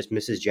where he just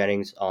misses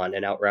Jennings on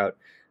an out route,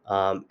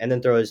 and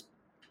then throws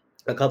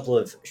a couple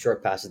of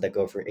short passes that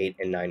go for 8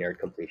 and 9 yard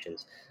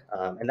completions,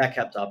 and that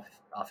kept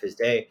off his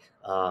day.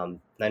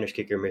 Niners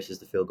kicker misses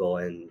the field goal,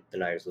 and the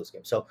Niners lose the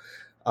game. So,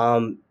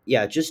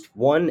 yeah, just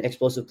one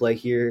explosive play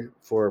here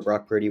for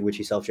Brock Purdy, which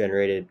he self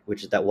generated,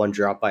 which is that one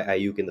drop by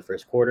Ayuk in the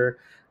first quarter.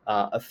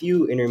 A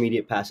few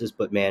intermediate passes,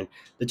 but man,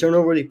 the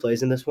turnover he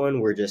plays in this one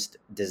were just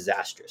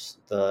disastrous.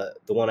 The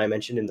one I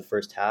mentioned in the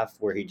first half,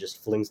 where he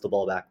just flings the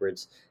ball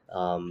backwards,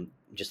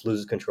 just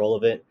loses control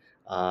of it,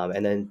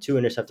 and then two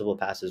interceptable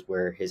passes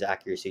where his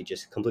accuracy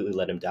just completely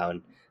let him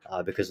down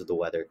because of the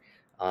weather.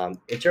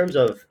 In terms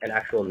of an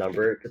actual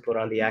number to put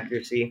on the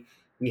accuracy,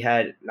 he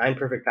had 9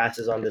 perfect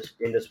passes on this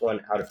in this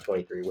one out of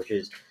 23, which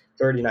is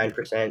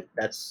 39%.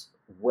 That's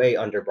way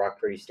under Brock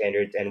Purdy's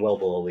standards and well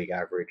below league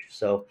average.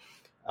 So,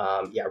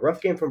 yeah, rough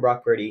game from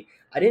Brock Purdy.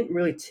 I didn't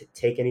really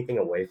take anything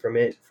away from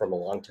it from a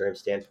long term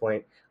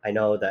standpoint. I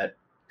know that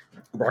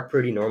Brock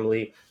Purdy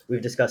normally,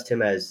 we've discussed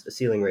him as a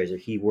ceiling raiser.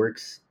 He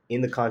works in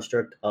the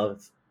construct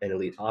of an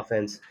elite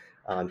offense.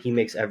 He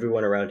makes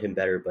everyone around him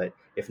better. But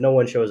if no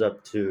one shows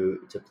up to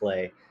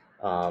play,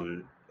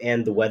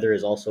 and the weather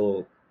is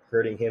also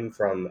hurting him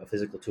from a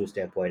physical tool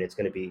standpoint, it's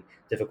going to be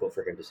difficult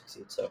for him to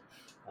succeed. So,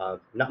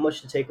 not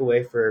much to take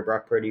away for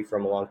Brock Purdy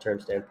from a long term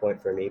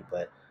standpoint for me.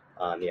 But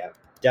yeah,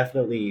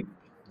 definitely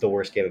the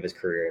worst game of his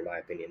career in my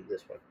opinion.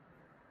 This one.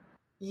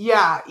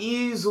 Yeah,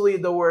 easily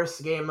the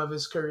worst game of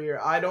his career.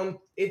 I don't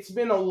It's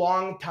been a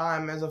long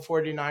time as a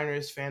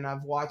 49ers fan.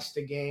 I've watched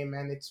the game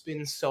and it's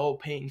been so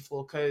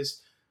painful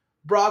cuz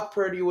Brock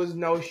Purdy was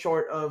no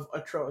short of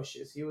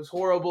atrocious. He was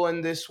horrible in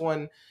this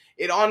one.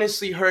 It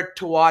honestly hurt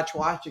to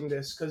watching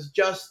this because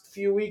just a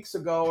few weeks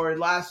ago or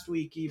last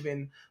week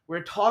even,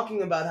 we're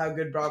talking about how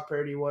good Brock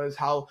Purdy was,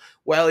 how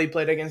well he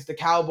played against the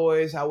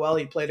Cowboys, how well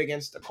he played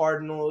against the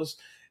Cardinals.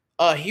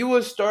 He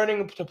was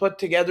starting to put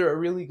together a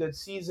really good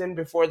season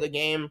before the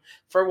game.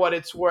 For what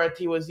it's worth,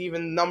 he was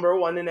even number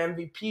one in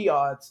MVP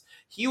odds.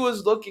 He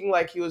was looking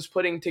like he was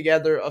putting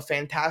together a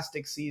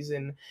fantastic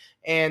season,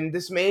 and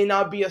this may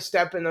not be a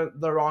step in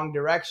the wrong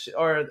direction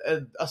or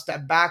a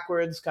step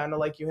backwards, kind of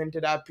like you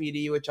hinted at,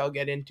 PD, which I'll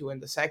get into in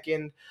the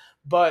second.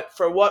 But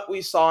for what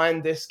we saw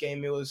in this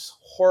game, it was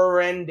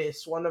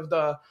horrendous. One of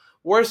the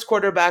worst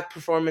quarterback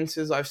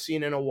performances I've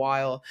seen in a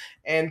while,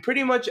 and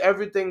pretty much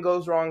everything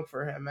goes wrong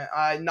for him.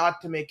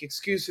 Not to make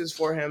excuses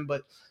for him,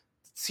 but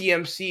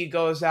CMC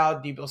goes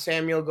out, Debo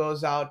Samuel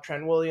goes out,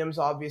 Trent Williams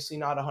obviously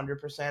not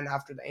 100%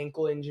 after the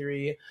ankle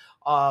injury.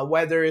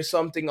 Weather is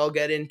something I'll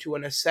get into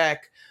in a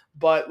sec.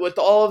 But with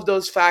all of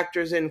those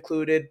factors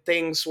included,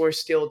 things were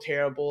still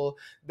terrible.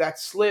 That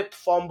slip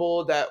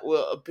fumble that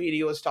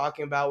PD was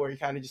talking about, where he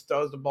kind of just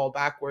throws the ball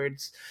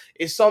backwards,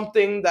 is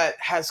something that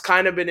has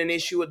kind of been an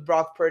issue with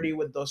Brock Purdy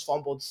with those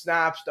fumbled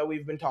snaps that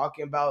we've been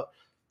talking about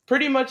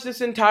pretty much this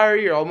entire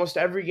year. Almost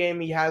every game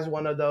he has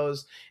one of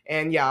those.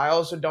 And yeah, I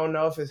also don't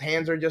know if his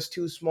hands are just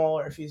too small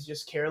or if he's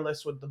just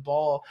careless with the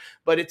ball.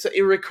 But it's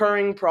a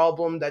recurring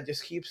problem that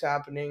just keeps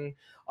happening.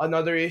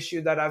 Another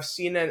issue that I've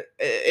seen it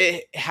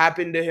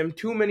happened to him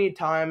too many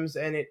times,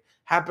 and it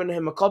happened to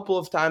him a couple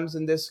of times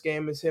in this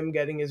game, is him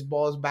getting his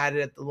balls batted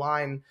at the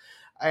line.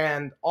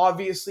 And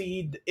obviously,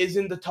 he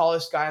isn't the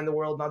tallest guy in the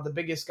world, not the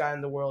biggest guy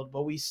in the world,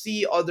 but we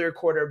see other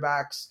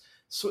quarterbacks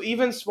so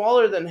even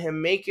smaller than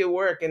him make it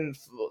work and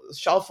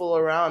shuffle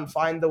around,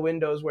 find the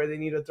windows where they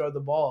need to throw the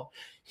ball.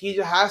 He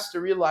has to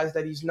realize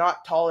that he's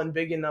not tall and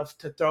big enough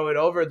to throw it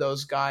over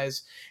those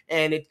guys,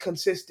 and it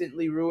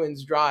consistently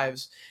ruins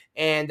drives.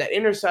 And that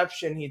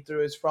interception he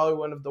threw is probably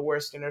one of the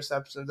worst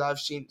interceptions I've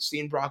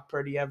seen Brock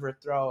Purdy ever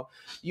throw.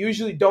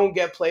 Usually don't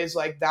get plays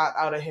like that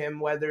out of him,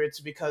 whether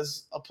it's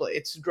because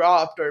it's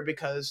dropped or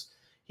because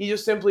he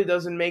just simply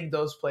doesn't make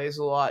those plays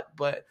a lot.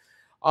 But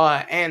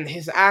and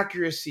his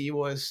accuracy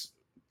was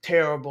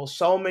terrible.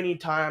 So many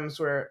times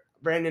where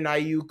Brandon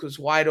Ayuk was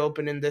wide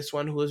open in this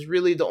one, who was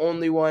really the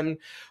only one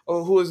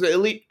who was the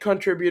elite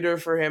contributor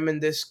for him in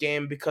this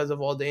game because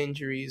of all the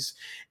injuries.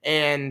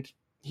 And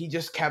he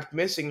just kept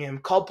missing him.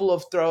 Couple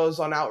of throws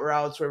on out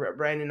routes where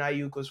Brandon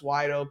Ayuk was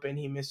wide open,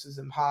 he misses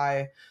him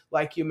high.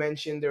 Like you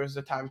mentioned, there was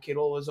a time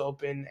Kittle was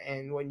open,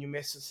 and when you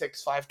miss a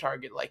 6'5"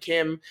 target like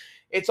him,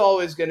 it's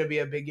always going to be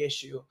a big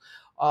issue.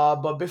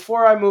 But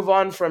before I move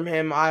on from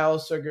him, I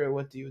also agree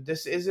with you.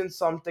 This isn't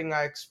something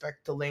I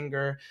expect to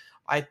linger.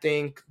 I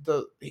think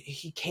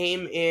he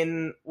came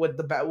in with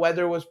the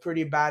weather was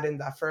pretty bad in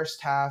that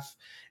first half,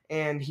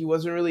 and he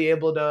wasn't really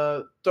able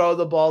to throw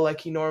the ball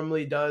like he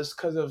normally does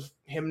because of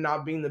him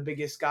not being the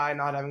biggest guy,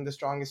 not having the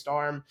strongest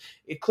arm.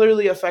 It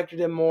clearly affected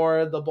him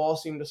more. The ball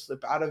seemed to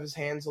slip out of his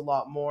hands a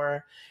lot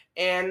more,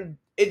 and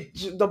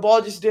the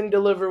ball just didn't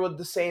deliver with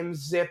the same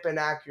zip and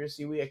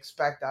accuracy we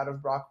expect out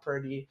of Brock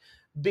Purdy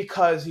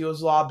because he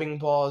was lobbing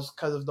balls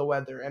because of the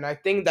weather. And I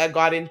think that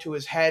got into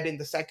his head in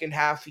the second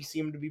half. He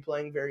seemed to be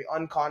playing very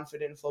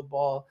unconfident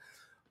football,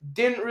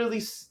 didn't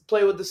really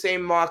play with the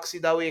same moxie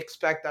that we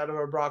expect out of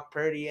a Brock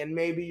Purdy. And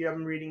maybe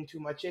I'm reading too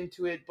much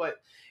into it, but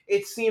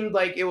it seemed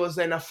like it was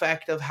an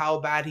effect of how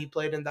bad he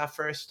played in that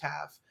first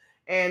half.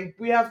 And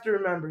we have to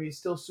remember he's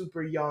still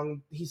super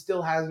young. He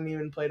still hasn't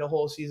even played a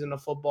whole season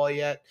of football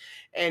yet.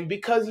 And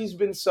because he's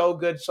been so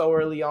good so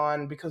early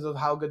on, because of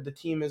how good the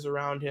team is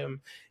around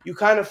him, you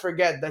kind of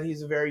forget that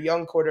he's a very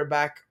young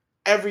quarterback.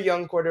 Every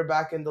young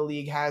quarterback in the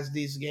league has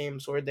these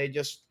games where they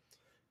just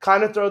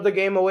kind of throw the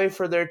game away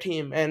for their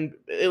team, and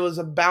it was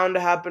bound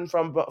to happen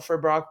for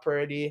Brock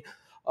Purdy.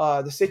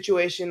 The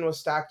situation was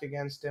stacked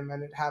against him,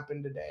 and it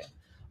happened today.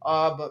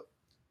 But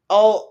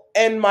I'll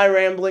end my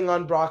rambling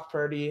on Brock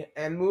Purdy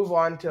and move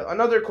on to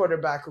another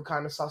quarterback who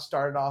kind of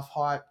started off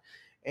hot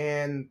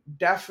and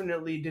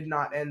definitely did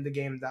not end the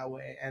game that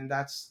way, and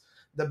that's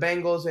the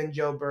Bengals and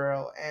Joe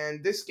Burrow.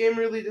 And this game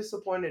really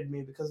disappointed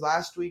me because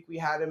last week we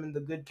had him in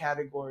the good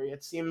category.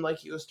 It seemed like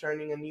he was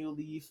turning a new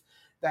leaf.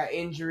 That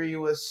injury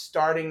was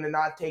starting to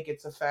not take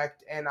its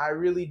effect, and I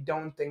really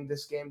don't think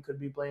this game could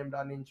be blamed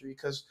on injury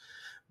because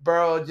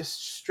Burrow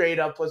just straight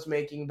up was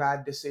making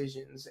bad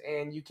decisions,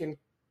 and you can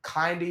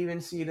kind of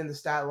even see it in the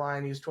stat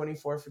line. He was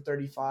 24 for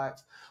 35,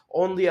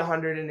 only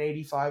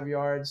 185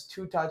 yards,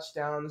 2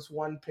 touchdowns,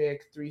 1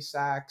 pick, 3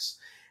 sacks.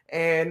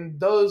 And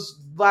those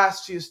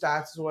last few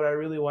stats is what I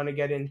really want to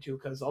get into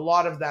because a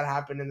lot of that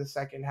happened in the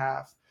second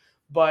half.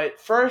 But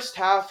first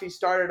half, he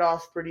started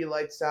off pretty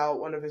lights out.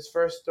 One of his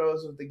first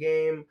throws of the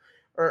game,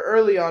 or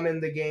early on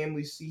in the game,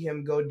 we see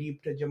him go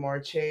deep to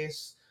Jamar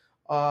Chase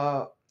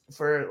uh,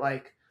 for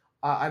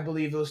I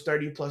believe it was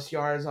 30 plus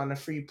yards on a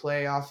free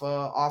play off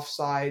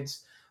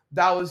offsides.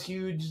 That was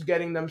huge,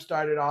 getting them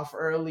started off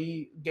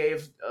early,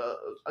 gave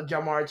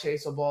Jamar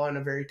Chase a ball in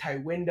a very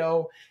tight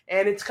window,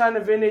 and it's kind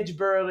of vintage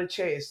Burrow to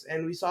Chase.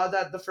 And we saw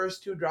that the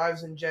first two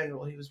drives in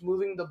general. He was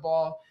moving the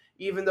ball,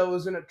 even though it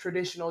wasn't a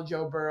traditional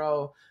Joe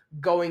Burrow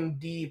going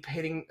deep,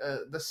 hitting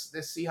the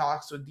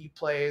Seahawks with deep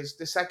plays.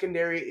 The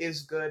secondary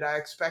is good. I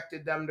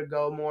expected them to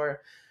go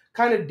more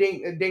kind of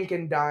dink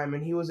and dime,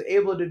 and he was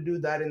able to do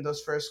that in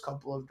those first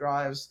couple of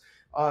drives,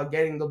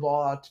 getting the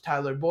ball out to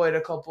Tyler Boyd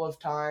a couple of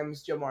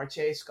times. Jamar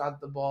Chase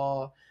got the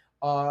ball.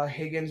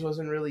 Higgins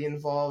wasn't really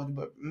involved,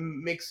 but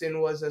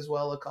Mixon was as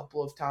well a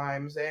couple of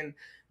times. And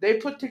they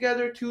put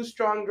together two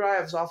strong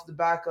drives off the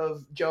back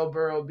of Joe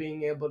Burrow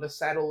being able to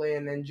settle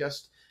in and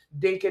just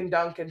dink and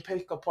dunk and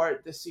pick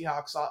apart the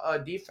Seahawks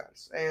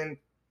defense. And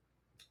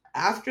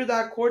after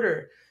that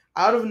quarter,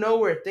 out of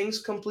nowhere,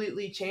 things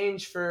completely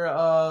changed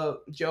for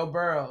Joe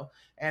Burrow.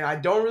 And I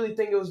don't really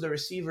think it was the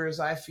receivers.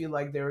 I feel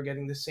like they were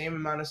getting the same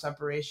amount of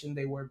separation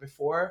they were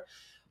before.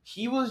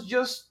 He was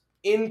just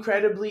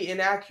incredibly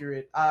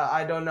inaccurate.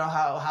 I don't know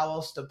how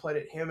else to put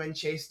it. Him and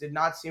Chase did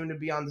not seem to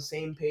be on the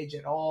same page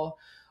at all.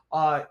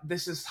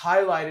 This is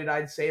highlighted,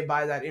 I'd say,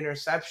 by that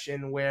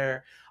interception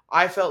where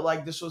I felt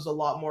like this was a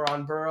lot more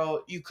on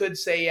Burrow. You could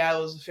say, yeah,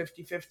 it was a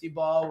 50-50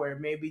 ball where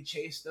maybe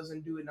Chase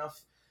doesn't do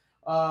enough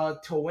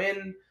to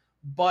win.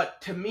 But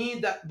to me,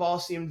 that ball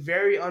seemed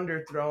very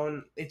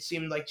underthrown. It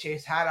seemed like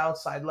Chase had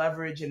outside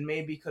leverage and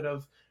maybe could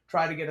have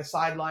tried to get a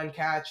sideline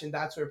catch, and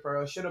that's where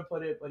Burrow should have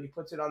put it, but he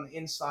puts it on the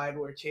inside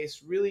where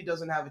Chase really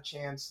doesn't have a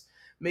chance.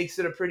 Makes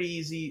it a pretty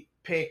easy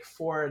pick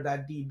for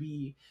that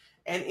DB.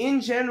 And in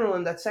general,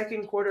 in that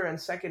second quarter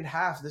and second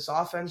half, this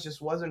offense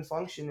just wasn't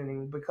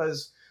functioning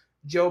because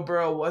Joe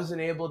Burrow wasn't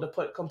able to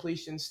put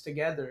completions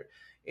together.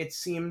 It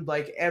seemed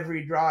like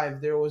every drive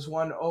there was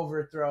one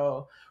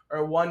overthrow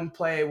or one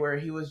play where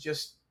he was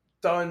just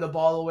throwing the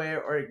ball away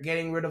or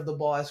getting rid of the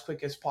ball as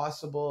quick as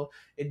possible.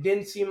 It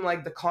didn't seem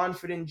like the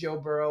confident Joe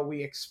Burrow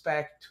we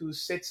expect, who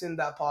sits in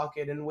that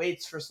pocket and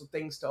waits for some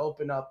things to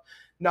open up,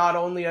 not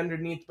only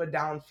underneath but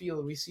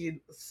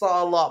downfield.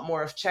 Saw a lot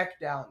more of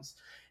checkdowns.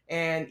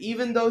 And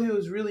even though he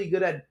was really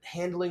good at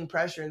handling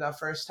pressure in that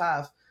first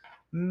half,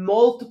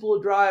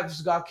 multiple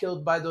drives got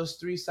killed by those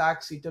three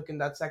sacks he took in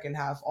that second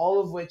half,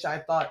 all of which I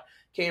thought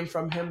came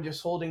from him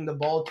just holding the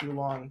ball too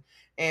long.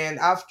 And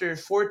after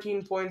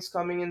 14 points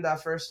coming in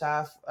that first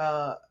half,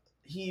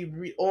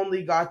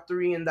 only got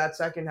three in that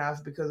second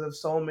half because of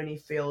so many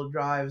failed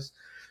drives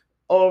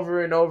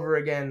over and over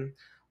again.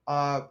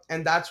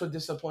 And that's what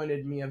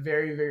disappointed me. A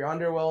very, very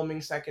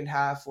underwhelming second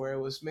half where it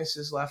was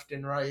misses left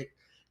and right.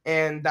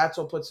 And that's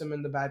what puts him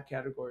in the bad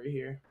category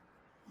here.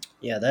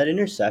 Yeah, that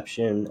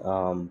interception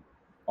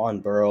on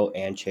Burrow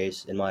and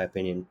Chase, in my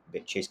opinion,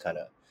 Chase kind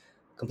of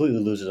completely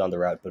loses on the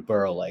route, but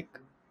Burrow like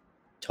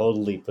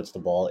totally puts the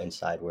ball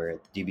inside where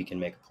the DB can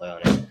make a play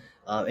on it.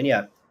 And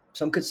yeah,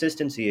 some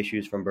consistency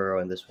issues from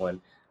Burrow in this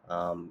one.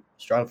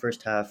 Strong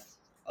first half,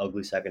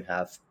 ugly second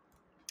half.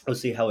 We'll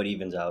see how it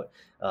evens out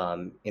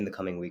in the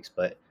coming weeks,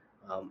 but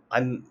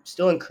I'm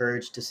still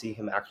encouraged to see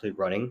him actually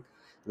running.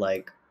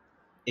 Like,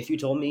 if you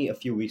told me a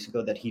few weeks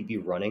ago that he'd be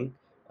running,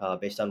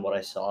 based on what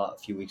I saw a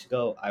few weeks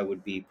ago, I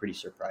would be pretty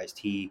surprised.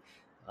 He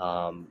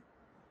um,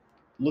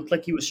 looked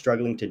like he was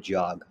struggling to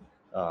jog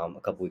a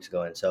couple weeks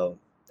ago, and so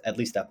at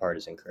least that part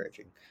is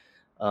encouraging.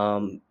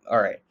 All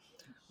right,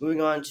 moving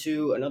on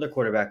to another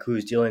quarterback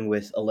who's dealing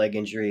with a leg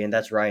injury, and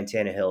that's Ryan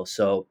Tannehill.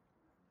 So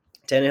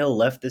Tannehill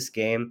left this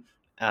game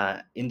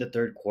in the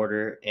third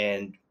quarter,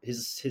 and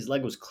his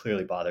leg was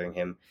clearly bothering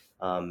him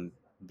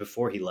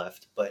before he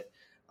left. But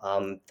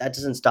that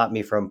doesn't stop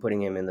me from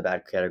putting him in the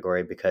bad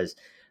category because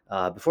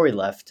before he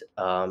left,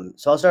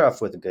 so I'll start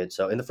off with the good.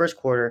 So in the first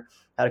quarter,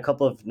 had a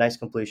couple of nice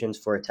completions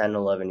for 10 and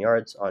 11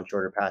 yards on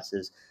shorter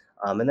passes.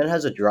 And then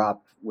has a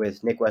drop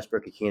with Nick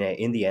Westbrook-Akine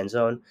in the end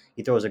zone.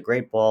 He throws a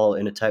great ball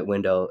in a tight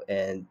window,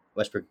 and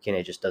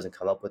Westbrook-Akine just doesn't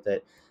come up with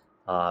it.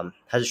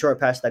 Has a short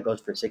pass that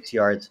goes for 6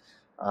 yards,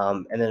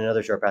 and then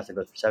another short pass that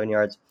goes for 7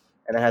 yards,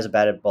 and then has a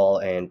batted ball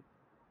and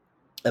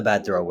a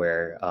bad throw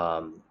where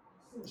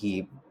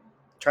he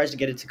tries to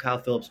get it to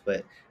Kyle Phillips,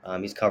 but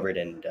he's covered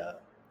and the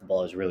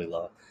ball is really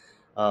low.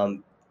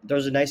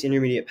 There's a nice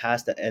intermediate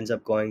pass that ends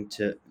up going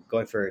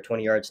for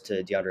 20 yards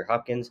to DeAndre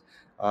Hopkins,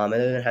 and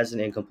then it has an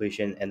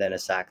incompletion and then a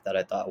sack that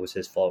I thought was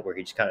his fault, where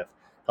he just kind of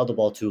held the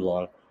ball too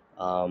long.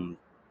 Um,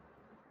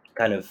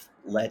 Kind of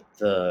let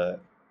the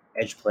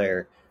edge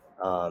player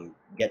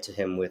get to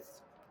him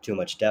with too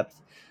much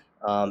depth.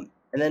 And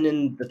then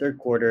in the third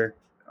quarter,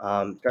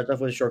 starts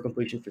off with a short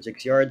completion for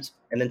 6 yards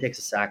and then takes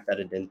a sack that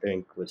I didn't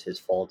think was his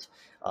fault.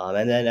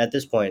 And then at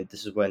this point,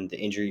 this is when the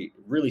injury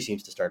really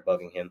seems to start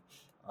bugging him.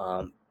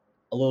 Um,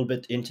 a little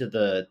bit into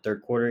the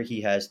third quarter,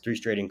 he has three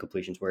straight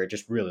incompletions where it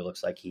just really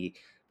looks like he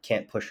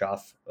can't push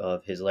off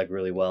of his leg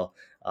really well.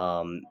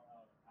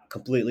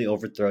 Completely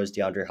overthrows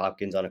DeAndre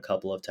Hopkins on a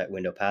couple of tight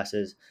window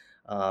passes.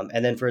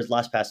 And then for his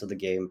last pass of the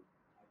game,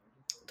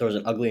 throws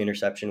an ugly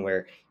interception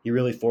where he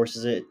really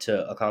forces it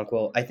to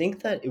Okonkwo. I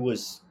think that it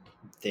was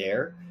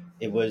there.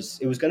 It was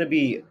going to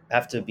be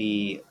have to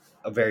be.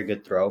 a very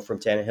good throw from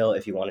Tannehill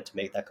if he wanted to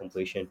make that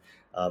completion,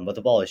 but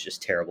the ball is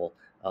just terrible,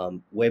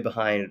 way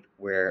behind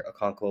where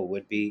Okonkwo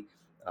would be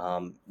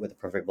with a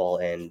perfect ball,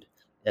 and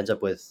ends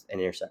up with an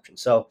interception.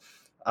 So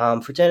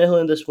for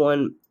Tannehill in this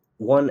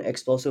one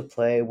explosive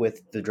play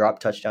with the drop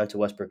touchdown to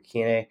Westbrook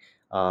Kine,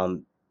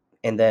 um,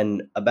 and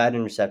then a bad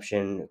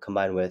interception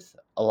combined with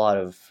a lot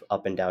of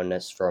up and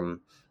downness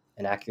from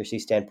an accuracy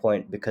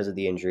standpoint because of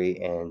the injury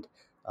and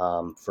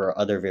for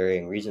other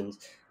varying reasons.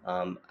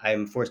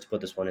 I'm forced to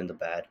put this one in the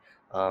bad.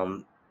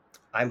 Um,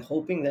 I'm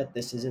hoping that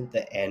this isn't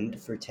the end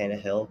for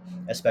Tannehill,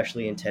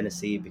 especially in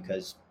Tennessee,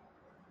 because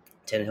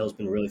Tannehill's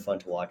been really fun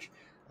to watch.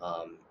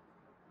 Um,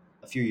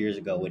 a few years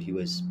ago, when he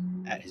was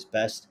at his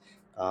best,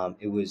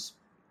 it was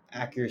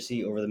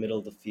accuracy over the middle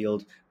of the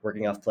field,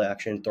 working off play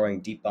action,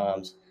 throwing deep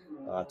bombs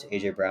to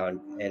AJ Brown,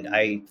 and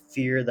I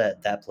fear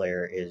that that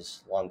player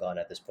is long gone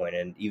at this point.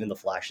 And even the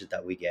flashes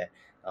that we get,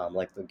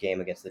 like the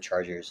game against the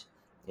Chargers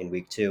in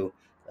Week 2,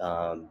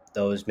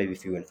 those may be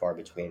few and far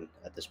between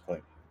at this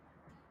point.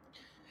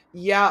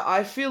 Yeah,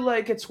 I feel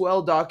like it's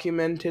well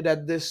documented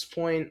at this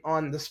point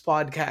on this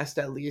podcast,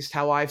 at least,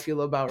 how I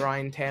feel about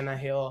Ryan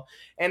Tannehill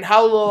and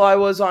how low I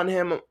was on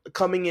him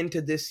coming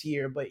into this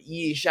year. But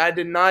yeesh, I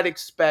did not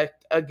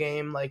expect a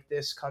game like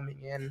this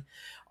coming in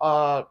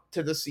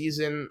to the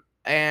season.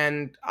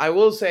 And I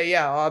will say,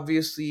 yeah,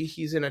 obviously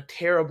he's in a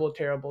terrible,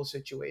 terrible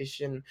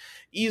situation,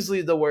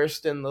 easily the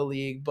worst in the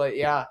league. But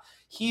yeah,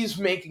 he's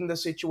making the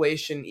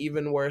situation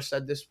even worse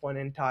at this point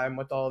in time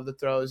with all of the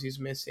throws he's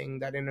missing.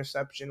 That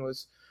interception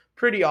was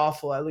pretty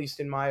awful, at least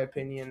in my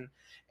opinion.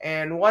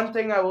 And one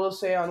thing I will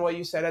say on what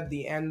you said at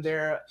the end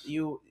there,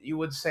 you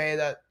would say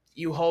that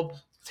you hope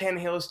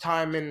Tannehill's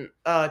time in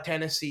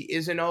Tennessee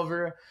isn't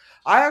over.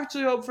 I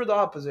actually hope for the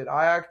opposite.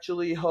 I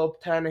actually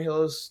hope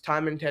Tannehill's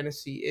time in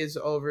Tennessee is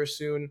over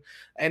soon,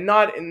 and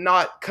not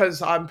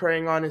because I'm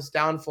preying on his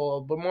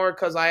downfall, but more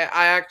because I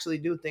actually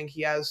do think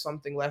he has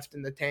something left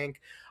in the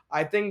tank.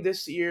 I think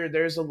this year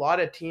there's a lot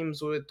of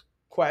teams with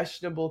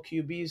questionable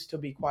QBs. To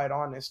be quite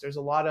honest, there's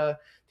a lot of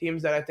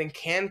teams that I think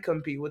can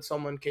compete with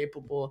someone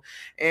capable.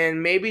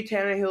 And maybe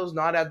Tannehill's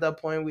not at the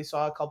point we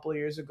saw a couple of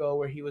years ago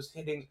where he was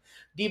hitting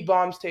deep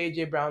bombs to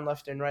AJ Brown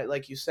left and right,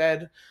 like you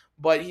said.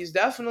 But he's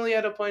definitely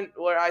at a point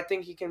where I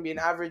think he can be an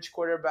average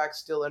quarterback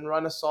still and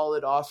run a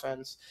solid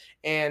offense.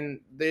 And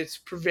it's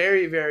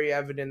very, very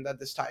evident that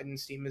this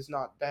Titans team is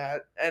not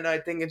that. And I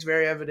think it's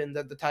very evident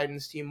that the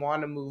Titans team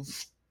want to move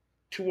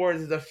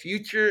towards the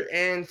future,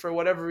 and for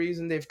whatever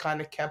reason they've kind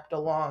of kept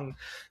along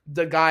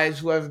the guys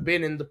who have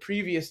been in the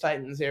previous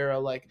Titans era,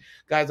 like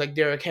guys like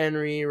Derrick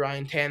Henry,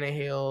 Ryan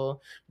Tannehill,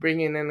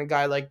 bringing in a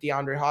guy like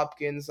DeAndre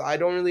Hopkins. I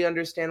don't really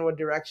understand what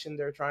direction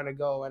they're trying to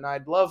go, and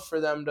I'd love for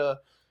them to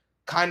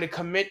kind of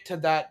commit to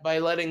that by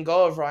letting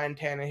go of Ryan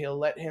Tannehill,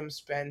 let him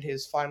spend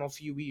his final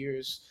few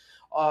years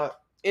uh,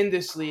 in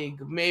this league,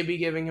 maybe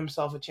giving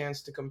himself a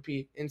chance to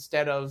compete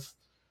instead of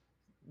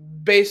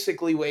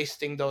basically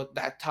wasting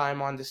that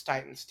time on this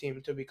Titans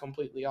team, to be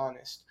completely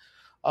honest.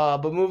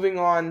 But moving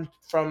on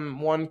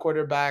from one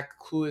quarterback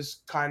who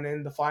is kind of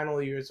in the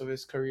final years of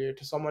his career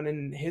to someone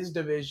in his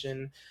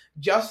division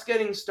just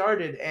getting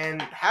started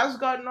and has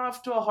gotten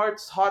off to a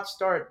hot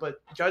start, but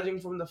judging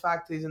from the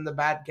fact that he's in the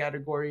bad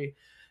category,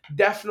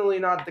 definitely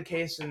not the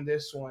case in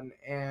this one.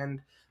 And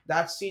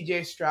that's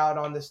CJ Stroud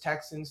on this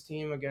Texans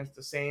team against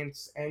the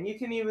Saints. And you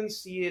can even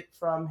see it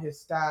from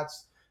his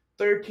stats.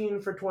 13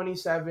 for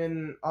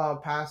 27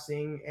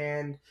 passing,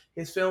 and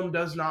his film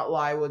does not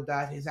lie with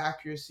that. His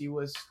accuracy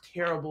was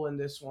terrible in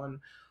this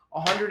one.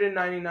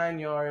 199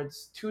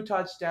 yards, two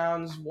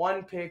touchdowns,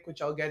 one pick,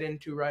 which I'll get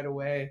into right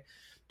away,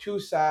 two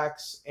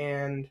sacks,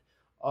 and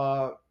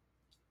uh,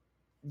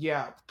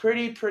 yeah,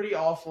 pretty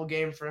awful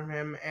game from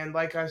him. And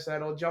like I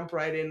said, I'll jump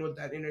right in with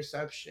that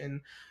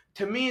interception.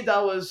 To me,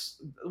 that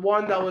was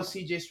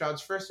CJ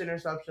Stroud's first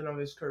interception of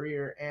his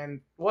career, and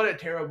what a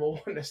terrible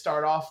one to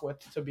start off with,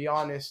 to be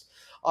honest.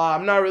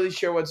 I'm not really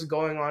sure what's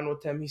going on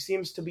with him. He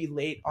seems to be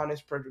late on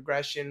his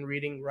progression,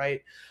 reading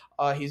right.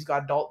 He's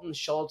got Dalton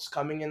Schultz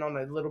coming in on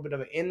a little bit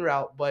of an in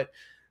route, but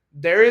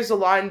there is a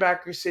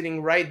linebacker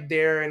sitting right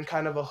there in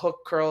kind of a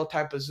hook curl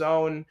type of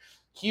zone.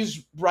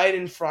 He's right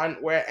in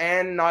front where,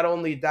 and not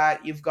only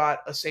that, you've got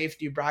a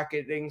safety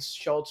bracketing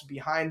Schultz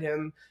behind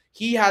him.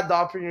 He had the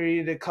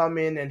opportunity to come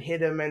in and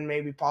hit him and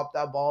maybe pop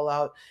that ball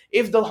out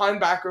if the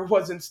linebacker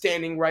wasn't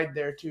standing right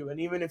there too. And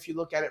even if you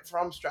look at it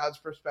from Stroud's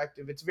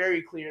perspective, it's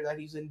very clear that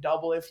he's in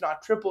double, if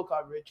not triple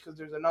coverage, because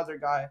there's another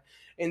guy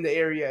in the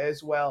area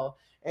as well.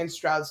 And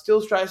Stroud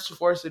still tries to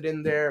force it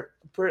in there,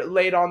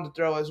 late on the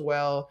throw as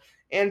well,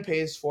 and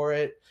pays for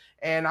it.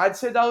 And I'd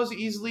say that was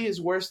easily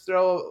his worst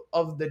throw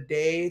of the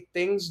day.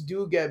 Things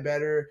do get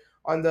better.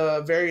 On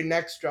the very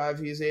next drive,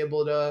 he's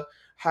able to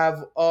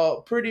have a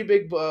pretty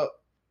big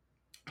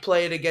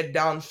play to get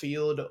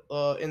downfield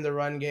in the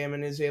run game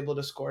and is able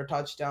to score a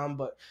touchdown.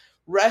 But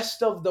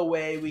rest of the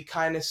way, we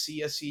kind of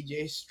see a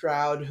CJ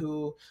Stroud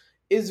who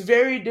is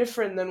very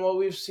different than what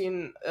we've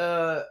seen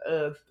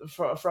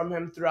from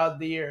him throughout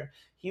the year.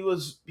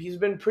 He's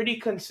been pretty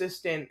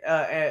consistent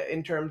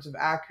in terms of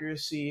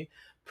accuracy,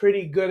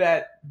 pretty good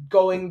at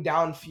going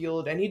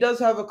downfield, and he does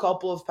have a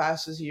couple of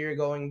passes here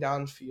going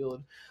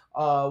downfield,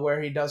 where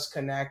he does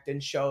connect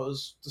and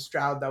shows the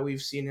Stroud that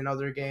we've seen in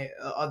other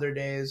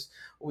days.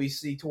 We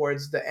see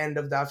towards the end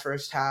of that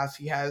first half,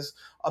 he has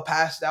a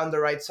pass down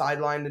the right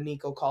sideline to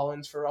Nico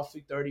Collins for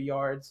roughly 30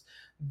 yards.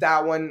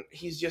 That one,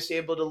 he's just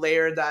able to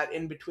layer that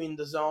in between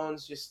the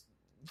zones, just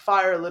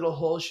fire a little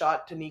hole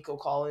shot to Nico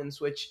Collins,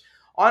 which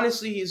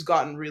honestly he's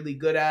gotten really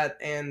good at,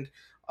 and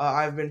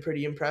I've been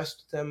pretty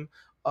impressed with him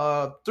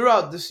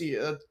throughout the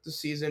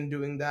season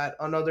doing that.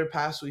 Another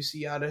pass we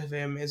see out of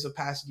him is a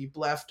pass deep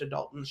left to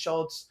Dalton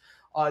Schultz.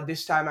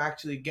 This time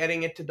actually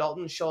getting it to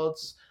Dalton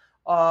Schultz.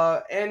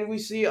 And we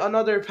see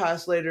another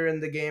pass later in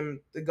the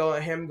game to go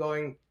him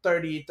going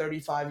 30,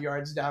 35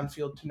 yards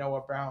downfield to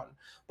Noah Brown.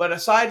 But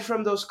aside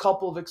from those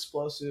couple of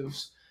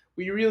explosives,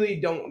 we really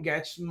don't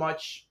get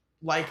much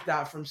like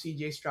that from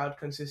CJ Stroud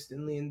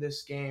consistently in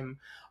this game.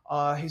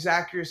 His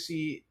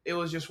accuracy, it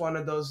was just one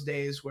of those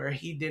days where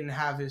he didn't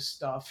have his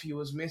stuff. He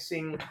was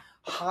missing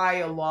high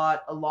a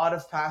lot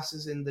of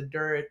passes in the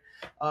dirt.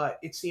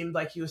 It seemed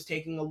like he was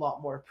taking a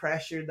lot more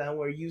pressure than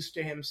we're used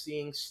to him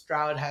seeing.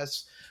 Stroud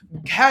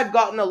had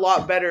gotten a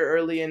lot better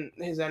early in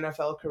his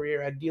NFL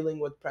career at dealing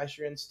with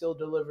pressure and still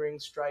delivering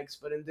strikes,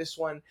 but in this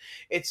one,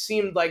 it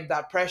seemed like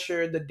that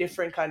pressure, the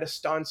different kind of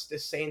stunts the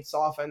Saints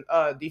off and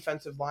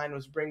defensive line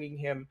was bringing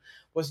him,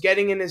 was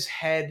getting in his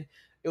head.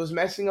 It was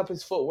messing up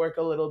his footwork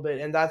a little bit,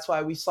 and that's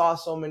why we saw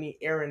so many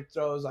errant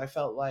throws. I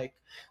felt like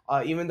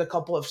even the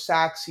couple of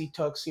sacks he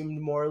took seemed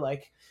more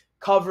like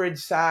coverage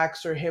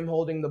sacks or him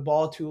holding the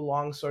ball too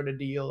long sort of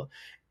deal,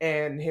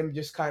 and him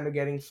just kind of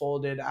getting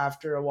folded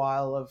after a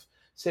while of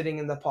sitting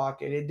in the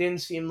pocket. It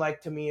didn't seem like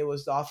to me it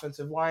was the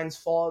offensive line's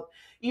fault.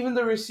 Even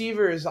the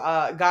receivers,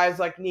 guys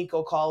like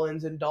Nico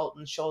Collins and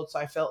Dalton Schultz,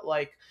 I felt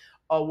like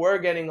were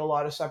getting a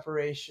lot of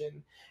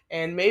separation.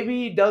 And maybe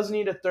he does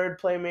need a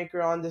third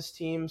playmaker on this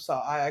team, so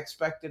I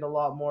expected a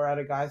lot more out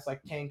of guys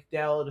like Tank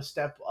Dell to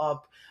step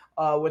up,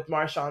 with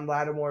Marshawn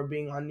Lattimore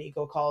being on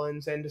Nico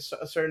Collins and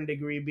to a certain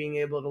degree being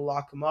able to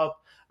lock him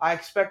up. I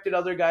expected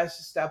other guys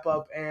to step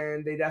up,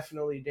 and they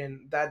definitely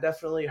didn't. That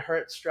definitely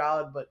hurt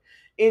Stroud, but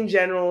in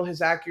general,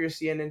 his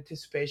accuracy and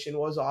anticipation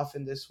was off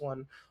in this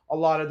one. A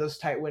lot of those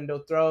tight window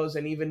throws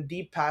and even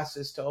deep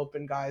passes to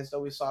open guys that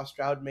we saw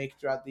Stroud make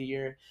throughout the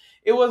year,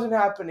 it wasn't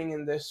happening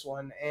in this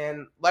one.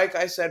 And like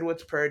I said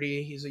with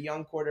Purdy, he's a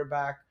young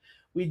quarterback.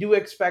 We do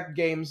expect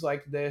games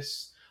like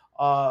this,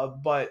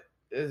 but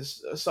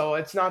is so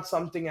it's not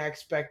something I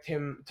expect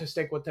him to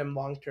stick with him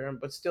long term,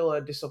 but still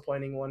a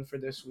disappointing one for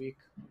this week.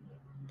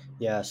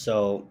 Yeah,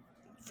 so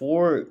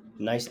four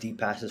nice deep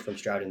passes from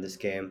Stroud in this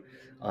game.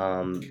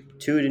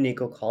 Two to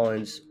Nico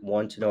Collins,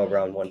 one to Noah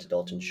Brown, one to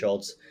Dalton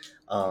Schultz.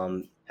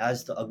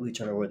 Has the ugly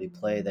turnover-worthy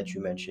play that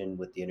you mentioned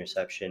with the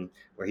interception,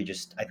 where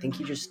I think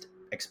he just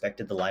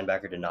expected the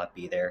linebacker to not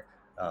be there.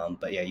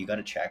 But yeah, you got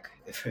to check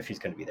if he's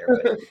going to be there.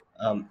 But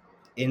um,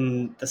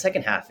 in the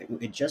second half,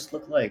 it just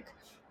looked like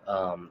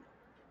um,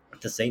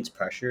 the Saints'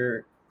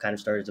 pressure kind of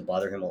started to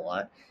bother him a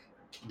lot.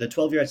 The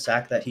 12-yard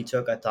sack that he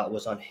took, I thought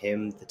was on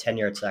him. The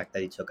 10-yard sack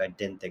that he took, I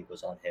didn't think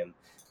was on him.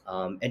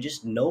 And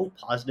just no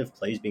positive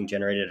plays being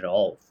generated at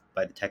all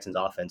by the Texans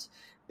offense.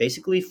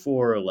 Basically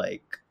for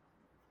like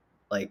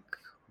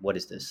what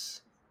is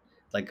this?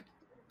 Like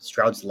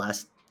Stroud's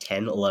last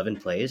 10, 11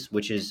 plays,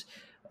 which is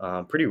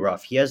pretty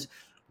rough. He has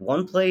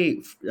one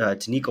play to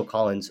Nico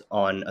Collins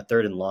on a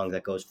third and long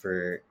that goes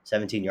for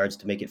 17 yards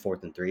to make it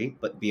 4th and 3.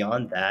 But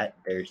beyond that,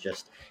 there's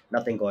just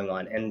nothing going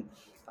on. And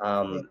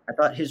Yeah, I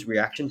thought his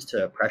reactions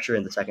to pressure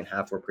in the second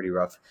half were pretty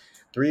rough.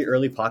 Three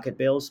early pocket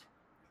bails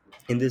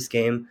in this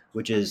game,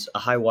 which is a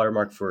high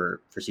watermark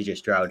for CJ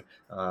Stroud.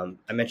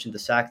 I mentioned the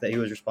sack that he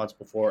was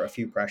responsible for, a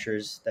few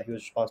pressures that he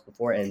was responsible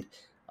for, and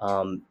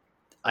um,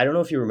 I don't know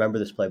if you remember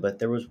this play, but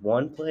there was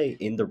one play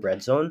in the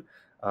red zone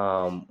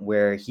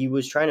where he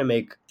was trying to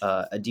make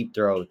a deep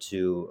throw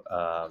to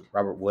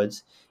Robert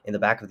Woods in the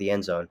back of the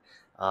end zone,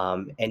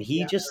 and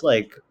yeah,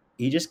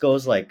 he just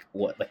goes like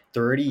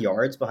 30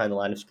 yards behind the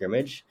line of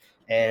scrimmage.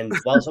 And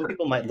while some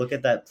people might look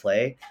at that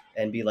play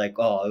and be like,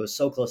 "Oh, it was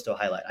so close to a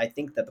highlight," I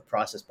think that the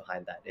process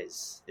behind that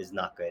is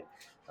not good.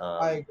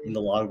 I In agree.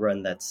 the long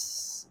run,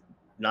 that's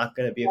not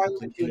going to be a Why would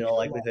completion you in do all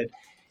that? likelihood,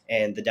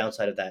 and the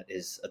downside of that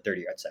is a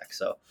 30-yard sack.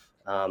 So,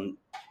 um,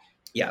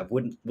 yeah,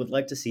 would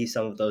like to see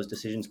some of those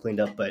decisions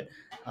cleaned up, but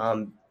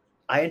um,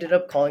 I ended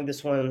up calling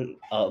this one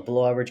a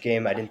below average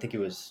game. I didn't think it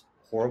was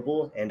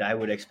horrible, and I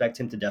would expect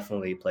him to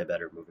definitely play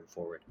better moving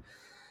forward.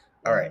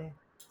 All right, Hmm.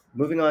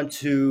 moving on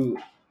to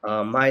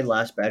my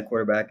last bad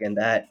quarterback, and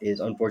that is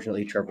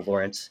unfortunately Trevor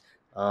Lawrence.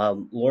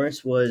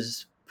 Lawrence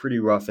was pretty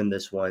rough in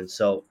this one.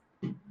 So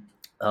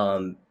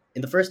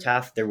in the first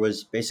half, there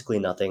was basically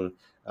nothing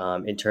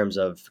in terms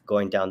of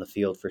going down the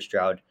field for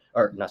Stroud,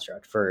 or not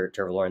Stroud, for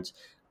Trevor Lawrence.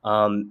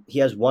 He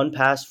has one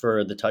pass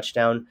for the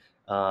touchdown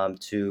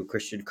to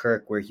Christian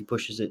Kirk, where he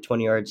pushes it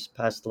 20 yards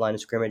past the line of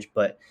scrimmage.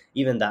 But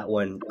even that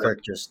one,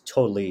 Kirk just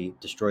totally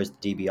destroys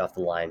the DB off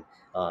the line.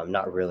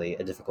 Not really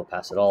a difficult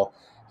pass at all.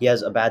 He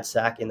has a bad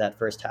sack in that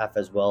first half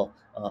as well,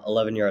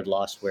 11-yard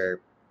loss where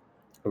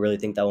I really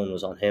think that one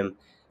was on him.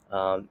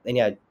 And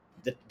yeah,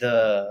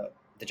 the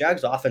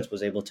Jags offense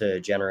was able to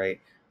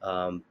generate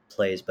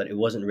plays, but it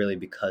wasn't really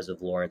because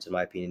of Lawrence, in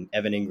my opinion.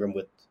 Evan Ingram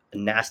with a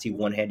nasty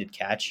one-handed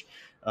catch,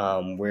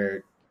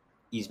 where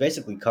he's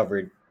basically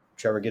covered.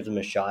 Trevor gives him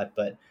a shot,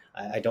 but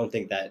I don't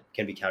think that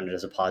can be counted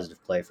as a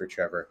positive play for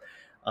Trevor.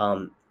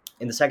 Um,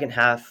 in the second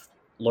half,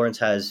 Lawrence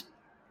has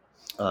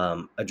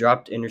a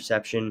dropped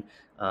interception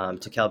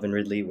to Calvin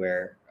Ridley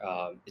where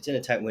it's in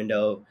a tight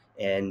window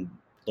and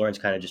Lawrence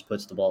kind of just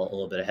puts the ball a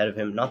little bit ahead of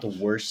him. Not the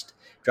worst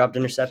dropped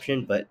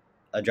interception, but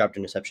a dropped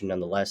interception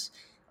nonetheless.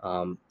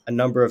 A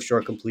number of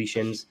short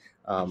completions,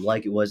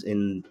 like it was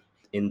in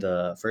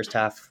the first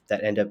half,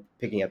 that end up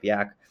picking up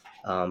Yak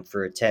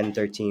for 10,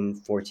 13,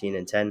 14,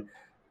 and 10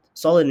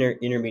 solid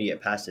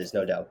intermediate passes,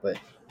 no doubt, but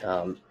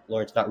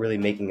Lawrence not really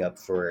making up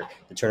for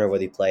the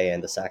turnover-worthy play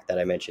and the sack that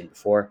I mentioned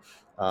before.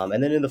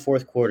 And then in the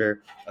fourth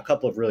quarter, a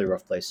couple of really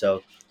rough plays.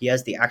 So he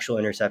has the actual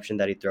interception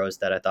that he throws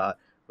that I thought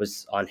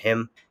was on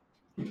him,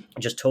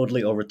 just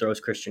totally overthrows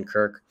Christian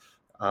Kirk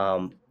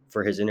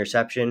for his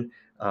interception.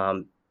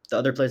 The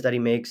other plays that he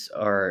makes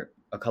are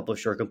a couple of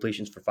short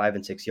completions for 5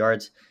 and 6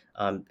 yards.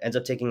 Ends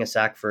up taking a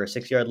sack for a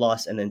 6 yard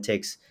loss, and then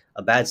takes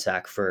a bad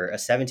sack for a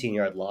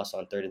 17-yard loss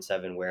on 3rd and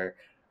 7, where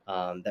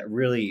that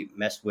really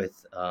messed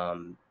with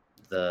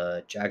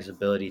the Jags'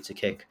 ability to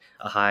kick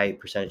a high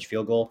percentage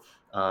field goal.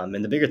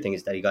 And the bigger thing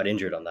is that he got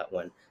injured on that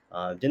one.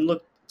 Didn't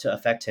look to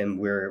affect him.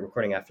 We're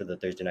recording after the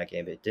Thursday night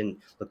game. It didn't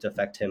look to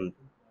affect him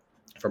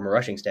from a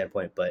rushing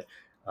standpoint. But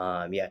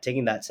yeah,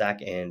 taking that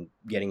sack and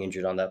getting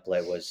injured on that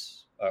play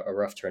was a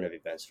rough turn of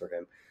events for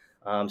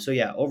him. So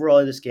yeah, overall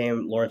in this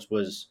game, Lawrence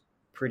was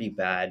pretty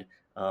bad.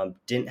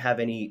 Didn't have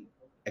any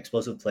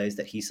explosive plays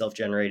that he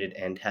self-generated,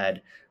 and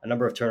had a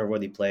number of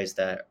turnover-worthy plays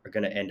that are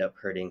going to end up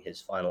hurting his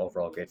final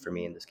overall grade for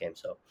me in this game.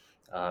 So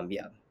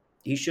yeah,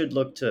 he should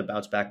look to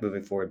bounce back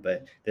moving forward,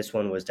 but this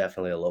one was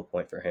definitely a low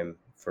point for him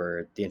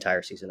for the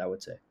entire season, I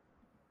would say.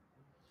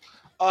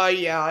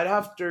 Yeah, I'd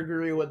have to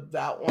agree with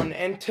that one.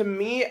 And to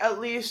me, at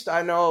least,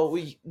 I know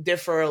we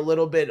differ a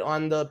little bit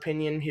on the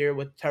opinion here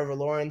with Trevor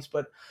Lawrence,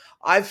 but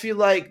I feel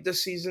like the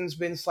season's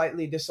been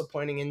slightly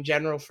disappointing in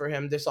general for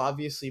him. This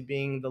obviously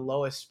being the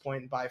lowest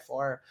point by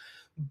far,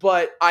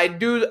 but I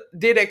did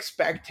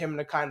expect him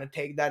to kind of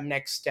take that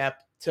next step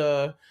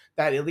to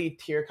that elite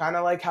tier, kind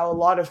of like how a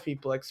lot of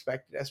people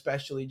expected,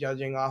 especially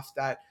judging off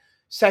that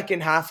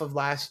second half of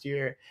last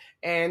year.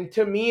 And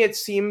to me, it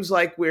seems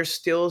like we're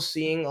still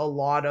seeing a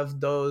lot of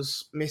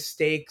those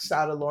mistakes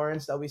out of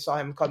Lawrence that we saw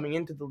him coming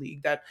into the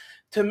league. That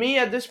to me,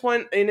 at this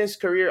point in his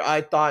career,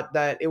 I thought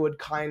that it would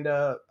kind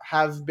of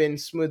have been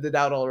smoothed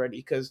out already,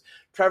 because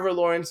Trevor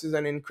Lawrence is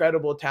an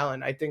incredible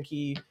talent. I think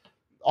he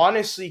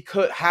honestly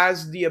could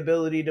has the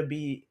ability to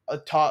be a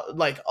top,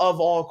 like, of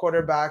all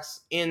quarterbacks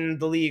in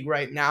the league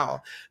right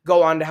now,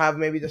 go on to have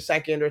maybe the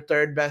second or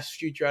third best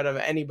future out of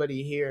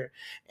anybody here.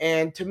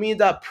 And to me,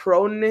 that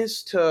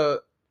proneness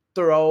to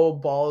throw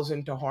balls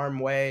into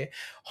harm's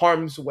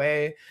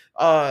way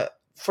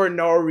for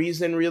no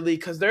reason really,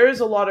 because there is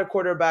a lot of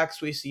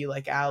quarterbacks we see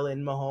like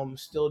Allen,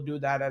 Mahomes still do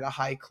that at a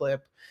high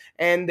clip,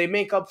 and they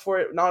make up for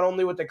it not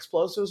only with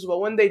explosives, but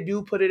when they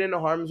do put it into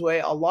harm's way,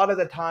 a lot of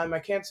the time, I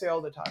can't say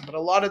all the time, but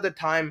a lot of the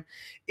time,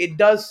 it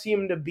does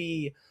seem to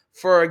be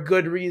for a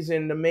good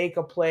reason, to make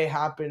a play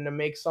happen, to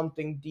make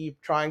something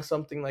deep, trying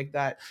something like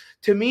that.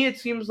 To me, it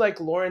seems like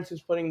Lawrence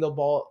is putting the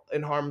ball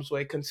in harm's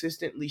way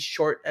consistently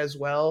short as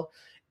well.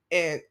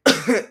 And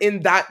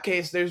in that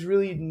case, there's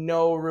really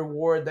no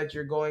reward that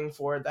you're going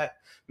for that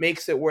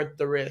makes it worth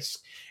the risk.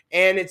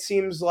 And it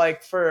seems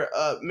like for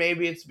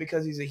maybe it's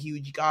because he's a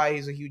huge guy,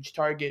 he's a huge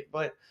target,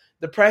 but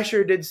the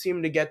pressure did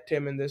seem to get to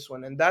him in this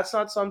one, and that's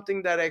not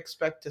something that I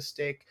expect to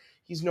stick.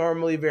 He's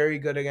normally very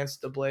good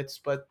against the blitz,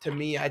 but to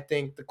me, I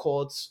think the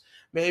Colts,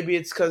 maybe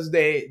it's because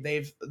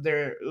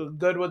they're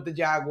good with the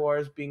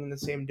Jaguars being in the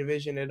same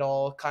division. It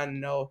all kind of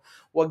know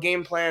what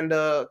game plan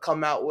to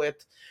come out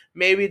with.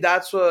 Maybe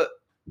that's what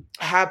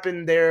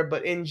happened there,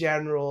 but in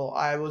general,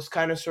 I was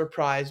kind of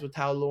surprised with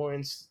how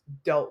Lawrence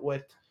dealt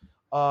with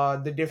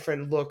the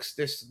different looks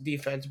this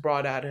defense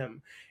brought at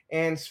him.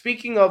 And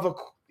speaking of a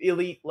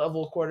elite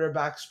level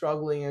quarterback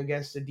struggling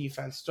against the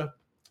defense,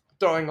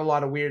 throwing a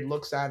lot of weird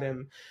looks at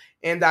him,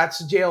 and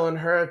that's Jalen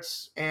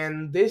Hurts.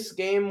 And this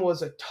game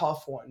was a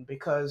tough one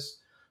because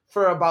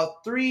for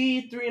about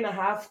three and a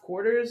half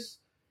quarters,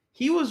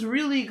 he was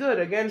really good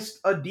against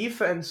a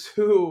defense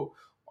who,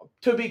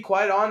 to be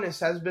quite honest,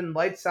 has been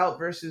lights out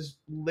versus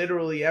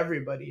literally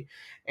everybody.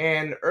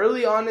 And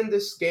early on in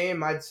this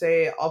game, I'd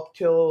say up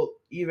till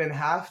even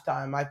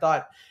halftime, I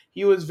thought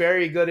he was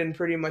very good in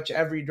pretty much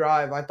every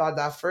drive. I thought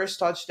that first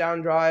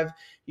touchdown drive,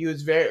 he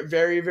was very,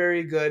 very,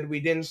 very good. We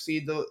didn't see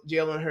the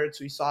Jalen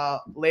Hurts we saw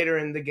later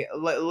in the game,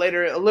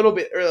 later a little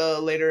bit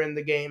later in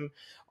the game,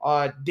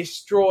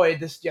 destroy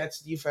this Jets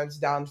defense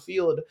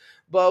downfield.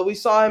 But we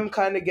saw him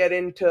kind of get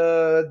into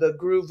the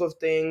groove of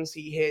things.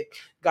 He hit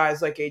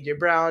guys like AJ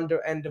Brown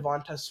and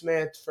Devonta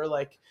Smith for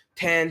like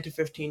 10 to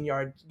 15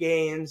 yard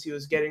gains. He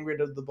was getting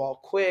rid of the ball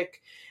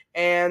quick.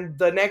 And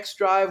the next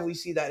drive, we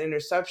see that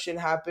interception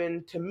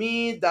happen. To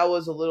me, that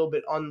was a little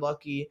bit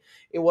unlucky.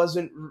 It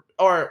wasn't,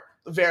 or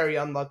very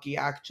unlucky,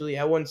 actually.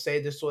 I wouldn't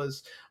say this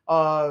was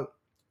uh,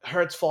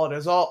 Hurts' fault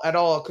at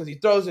all, because he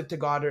throws it to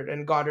Goddard,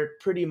 and Goddard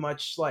pretty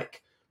much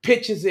like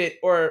pitches it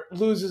or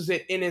loses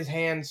it in his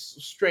hands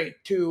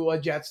straight to a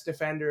Jets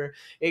defender.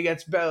 It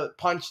gets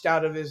punched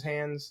out of his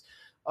hands.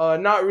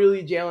 Not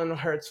really Jalen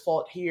Hurts'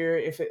 fault here.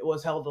 If it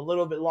was held a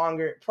little bit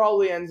longer, it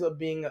probably ends up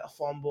being a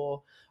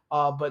fumble.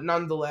 But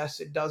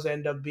nonetheless, it does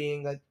end up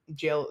being a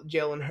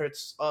Jalen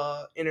Hurts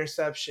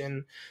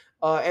interception.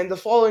 And the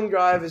following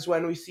drive is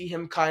when we see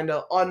him kind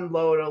of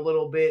unload a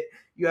little bit.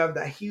 You have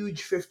that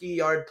huge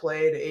 50-yard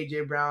play to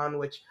A.J. Brown,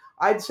 which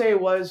I'd say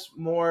was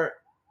more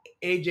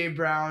A.J.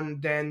 Brown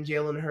than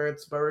Jalen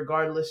Hurts, but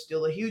regardless,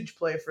 still a huge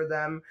play for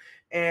them.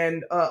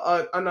 And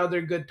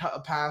another good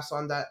pass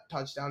on that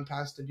touchdown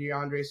pass to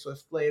DeAndre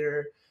Swift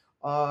later.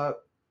 Uh,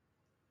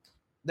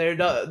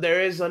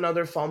 there is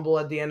another fumble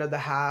at the end of the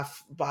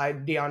half by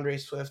DeAndre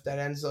Swift that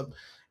ends up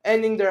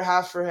ending their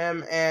half for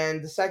him,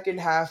 and the second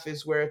half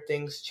is where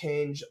things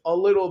change a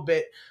little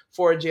bit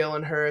for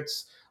Jalen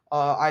Hurts.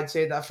 I'd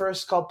say that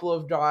first couple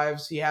of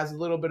drives, he has a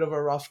little bit of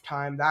a rough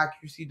time. The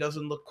accuracy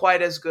doesn't look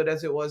quite as good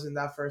as it was in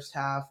that first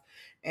half.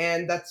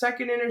 And that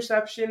second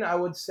interception, I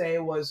would say,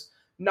 was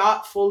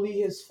not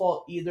fully his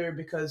fault either,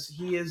 because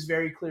he is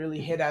very clearly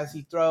hit as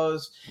he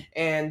throws,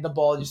 and the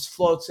ball just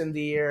floats in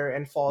the air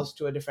and falls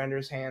to a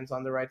defender's hands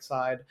on the right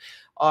side.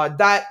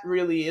 That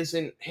really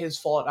isn't his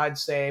fault, I'd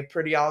say.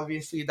 Pretty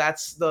obviously,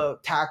 that's the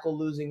tackle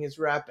losing his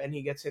rep, and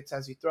he gets hits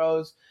as he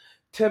throws.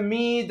 To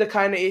me, the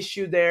kind of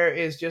issue there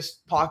is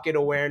just pocket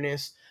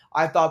awareness.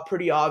 I thought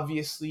pretty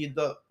obviously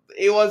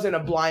it wasn't a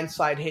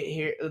blindside hit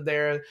here.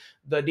 There,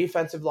 the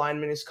defensive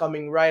lineman is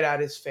coming right at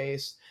his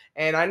face,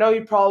 and I know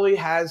he probably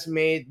has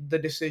made the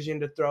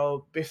decision to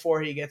throw before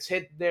he gets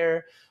hit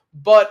there,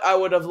 but I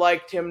would have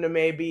liked him to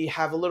maybe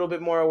have a little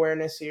bit more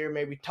awareness here,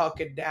 maybe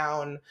tuck it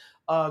down,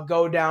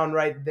 go down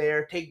right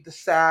there, take the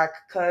sack,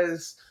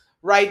 because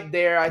right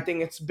there, I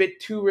think it's a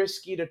bit too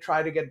risky to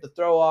try to get the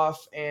throw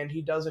off, and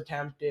he does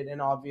attempt it, and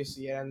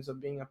obviously it ends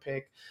up being a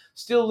pick.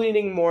 Still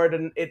leaning more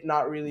than it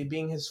not really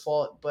being his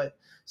fault, but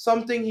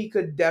something he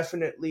could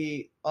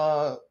definitely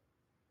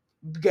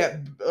get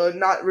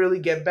not really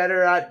get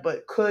better at,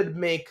 but could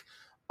make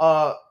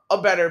a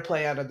better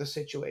play out of the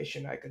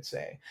situation, I could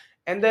say.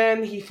 And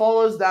then he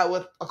follows that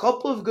with a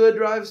couple of good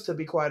drives, to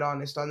be quite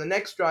honest. On the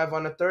next drive,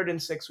 on a 3rd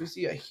and 6, we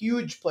see a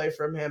huge play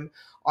from him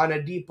on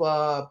a deep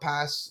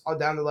pass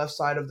down the left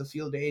side of the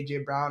field to A.J.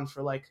 Brown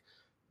for like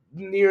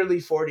nearly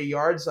 40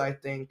 yards, I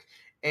think.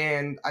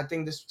 And I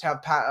think this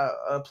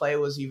play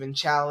was even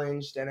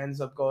challenged and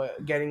ends up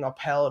getting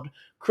upheld.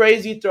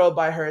 Crazy throw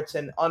by Hurts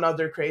and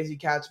another crazy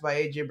catch by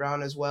A.J.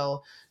 Brown as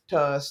well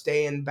to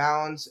stay in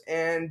bounds.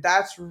 And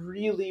that's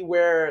really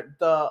where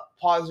the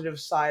positive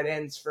side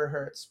ends for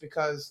Hurts,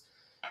 because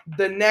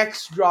the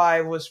next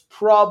drive was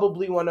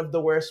probably one of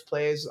the worst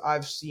plays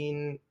I've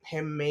seen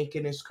him make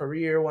in his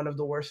career, one of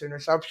the worst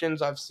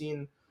interceptions I've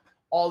seen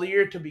all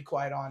year, to be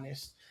quite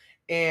honest.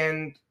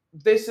 And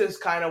this is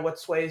kind of what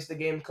sways the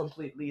game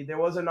completely. There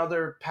was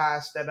another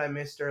pass that I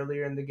missed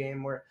earlier in the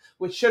game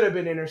which should have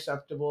been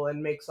interceptable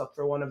and makes up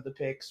for one of the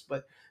picks,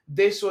 but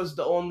this was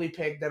the only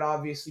pick that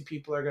obviously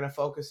people are going to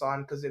focus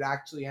on because it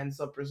actually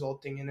ends up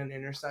resulting in an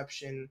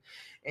interception.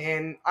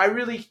 And I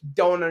really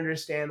don't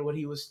understand what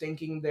he was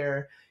thinking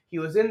there. He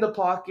was in the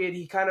pocket.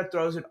 He kind of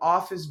throws it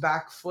off his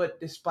back foot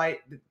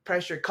despite the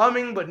pressure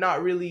coming, but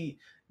not really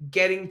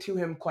getting to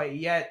him quite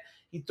yet.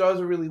 He throws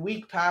a really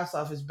weak pass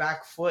off his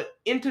back foot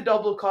into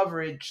double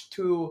coverage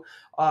to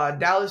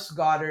Dallas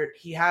Goddard.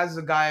 He has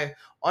a guy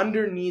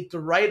underneath,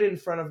 right in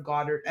front of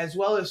Goddard, as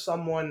well as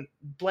someone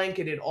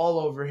blanketed all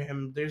over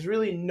him. There's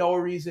really no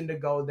reason to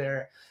go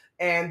there.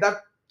 And that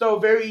throw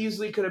very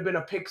easily could have been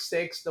a pick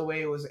six the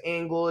way it was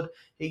angled.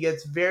 He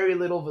gets very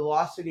little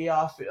velocity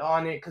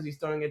on it because he's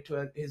throwing it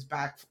to his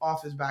back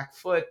off his back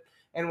foot.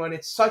 And when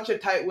it's such a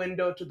tight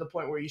window to the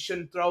point where you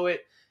shouldn't throw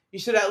it, you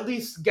should at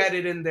least get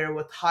it in there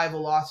with high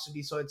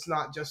velocity so it's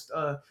not just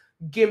a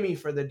gimme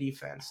for the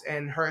defense.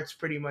 And Hurts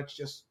pretty much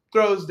just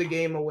throws the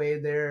game away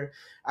there.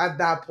 At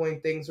that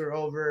point, things are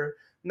over.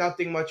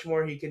 Nothing much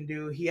more he can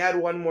do. He had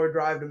one more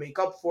drive to make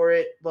up for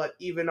it, but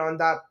even on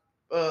that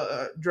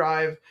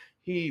drive,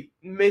 he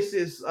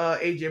misses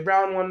A.J.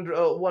 Brown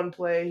one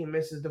play. He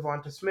misses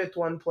Devonta Smith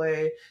one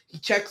play. He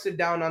checks it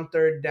down on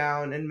 3rd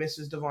down and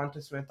misses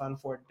Devonta Smith on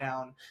 4th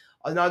down.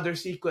 Another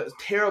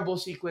terrible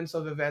sequence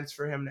of events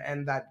for him to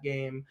end that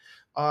game.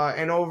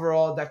 And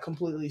overall, that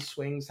completely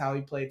swings how he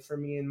played for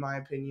me, in my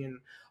opinion.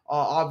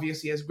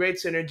 Obviously, he has great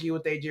synergy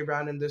with A.J.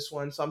 Brown in this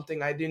one.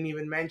 Something I didn't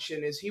even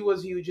mention is he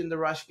was huge in the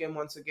rush game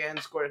once again,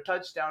 scored a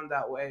touchdown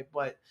that way.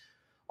 But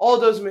all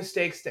those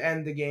mistakes to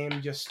end the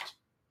game, just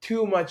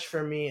too much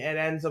for me, and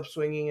ends up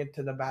swinging it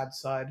to the bad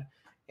side.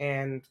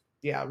 And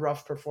yeah,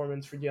 rough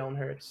performance for Jalen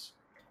Hurts.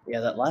 Yeah,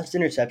 that last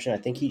interception, I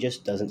think he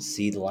just doesn't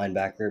see the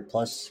linebacker.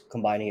 Plus,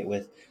 combining it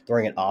with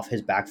throwing it off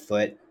his back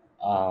foot,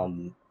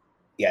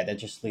 yeah, that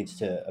just leads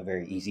to a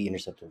very easy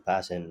interceptable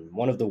pass and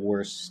one of the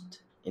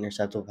worst.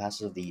 interceptable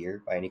passes of the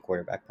year by any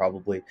quarterback,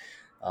 probably.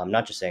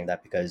 Not just saying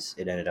that because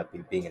it ended up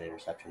being an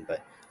interception,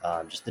 but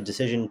just the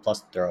decision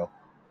plus the throw,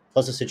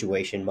 plus the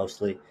situation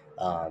mostly.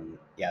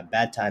 Yeah,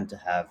 bad time to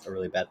have a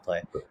really bad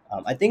play.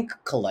 I think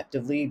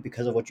collectively,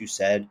 because of what you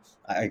said,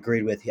 I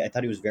agreed with. I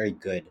thought he was very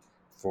good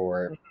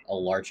for a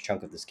large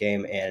chunk of this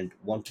game, and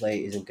one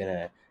play isn't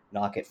gonna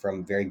knock it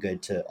from very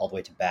good to all the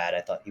way to bad.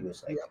 I thought he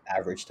was Yeah, like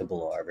average to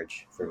below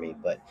average for me,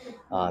 but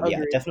yeah,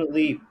 agreed.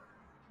 definitely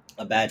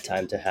a bad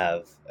time to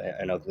have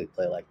an ugly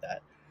play like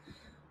that.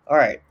 All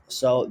right,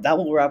 so that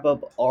will wrap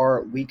up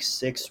our week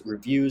 6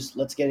 reviews.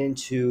 Let's get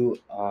into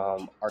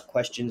our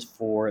questions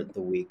for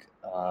the week.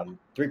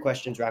 3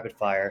 questions, rapid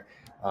fire.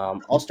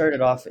 I'll start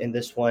it off in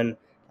this one.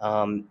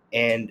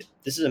 And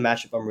this is a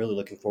matchup I'm really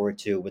looking forward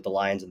to with the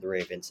Lions and the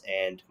Ravens.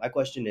 And my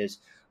question is,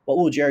 what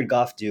will Jared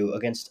Goff do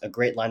against a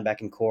great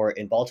linebacking core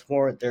in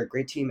Baltimore? They're a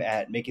great team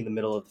at making the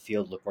middle of the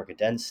field look more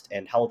condensed.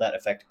 And how will that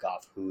affect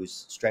Goff,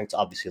 whose strengths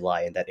obviously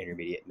lie in that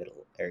intermediate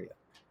middle area?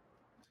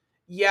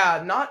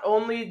 Yeah, not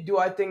only do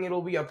I think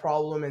it'll be a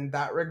problem in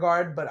that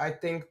regard, but I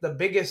think the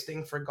biggest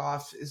thing for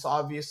Goff is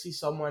obviously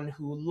someone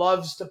who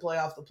loves to play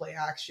off the play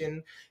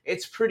action.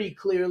 It's pretty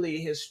clearly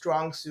his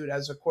strong suit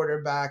as a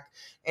quarterback.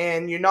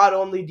 And you're not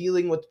only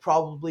dealing with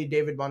probably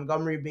David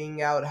Montgomery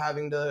being out,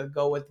 having to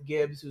go with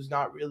Gibbs, who's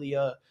not really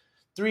a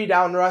three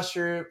down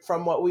rusher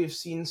from what we've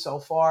seen so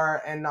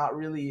far, and not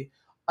really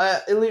a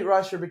elite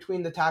rusher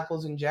between the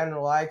tackles in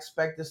general. I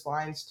expect this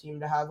Lions team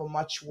to have a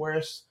much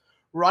worse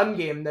run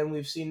game than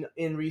we've seen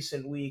in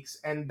recent weeks,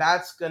 and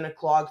that's going to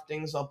clog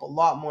things up a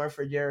lot more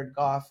for Jared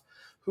Goff,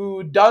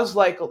 who does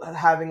like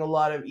having a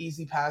lot of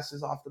easy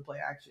passes off the play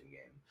action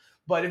game.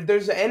 But if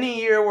there's any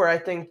year where I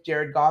think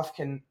Jared Goff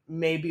can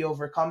maybe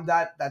overcome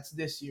that, that's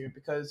this year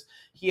because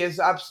he has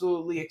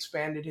absolutely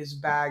expanded his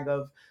bag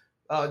of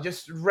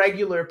just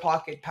regular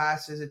pocket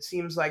passes. It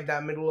seems like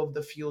that middle of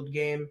the field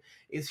game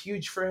is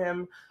huge for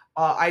him.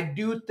 I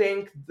do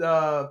think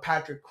the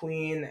Patrick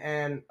Queen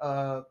and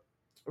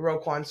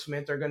Roquan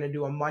Smith are going to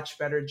do a much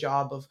better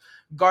job of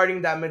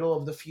guarding that middle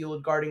of the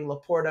field, guarding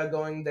Laporta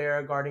going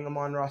there, guarding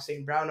Amon-Ra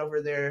St. Brown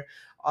over there.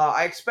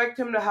 I expect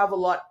him to have a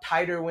lot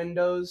tighter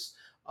windows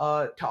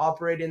to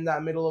operate in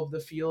that middle of the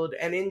field.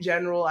 And in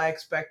general, I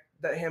expect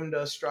that him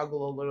to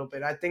struggle a little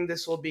bit. I think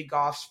this will be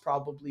Goff's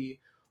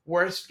probably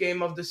worst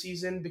game of the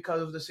season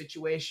because of the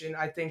situation.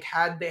 I think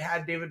had they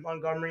had David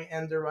Montgomery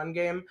and their run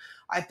game,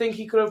 I think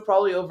he could have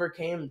probably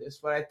overcame this.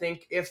 But I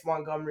think if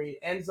Montgomery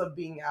ends up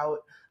being out,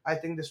 I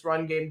think this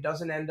run game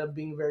doesn't end up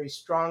being very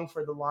strong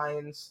for the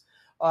Lions.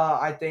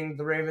 I think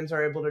the Ravens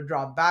are able to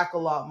drop back a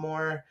lot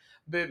more.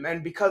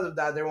 And because of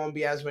that, there won't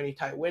be as many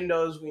tight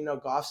windows. We know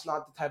Goff's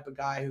not the type of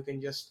guy who can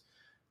just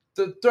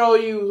throw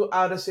you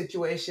out of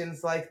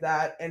situations like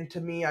that. And to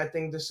me, I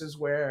think this is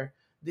where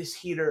this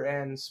heater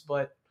ends.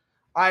 But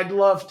I'd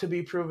love to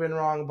be proven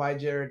wrong by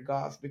Jared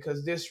Goff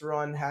because this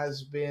run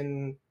has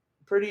been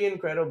pretty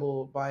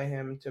incredible by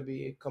him, to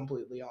be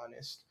completely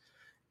honest.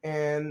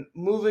 And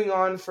moving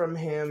on from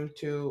him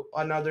to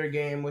another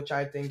game, which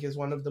I think is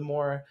one of the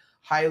more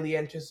highly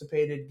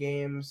anticipated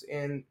games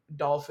in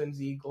Dolphins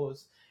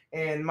Eagles.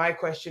 And my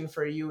question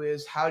for you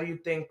is, how do you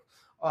think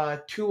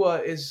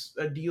Tua is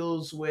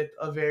deals with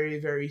a very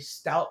very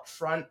stout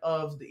front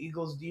of the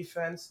Eagles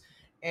defense?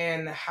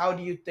 And how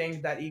do you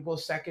think that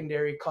Eagles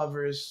secondary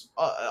covers,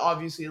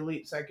 obviously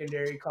elite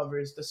secondary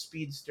covers the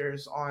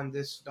speedsters on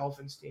this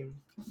Dolphins team?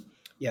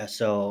 Yeah,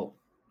 so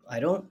I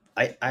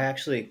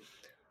actually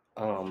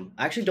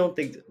don't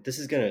think this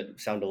is gonna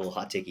sound a little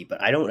hot takey,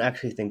 but I don't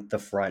actually think the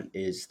front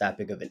is that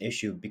big of an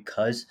issue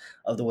because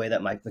of the way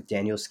that Mike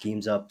McDaniel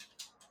schemes up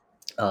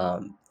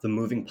the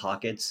moving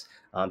pockets.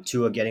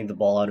 Tua getting the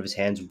ball out of his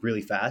hands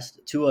really fast.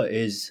 Tua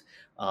is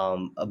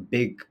a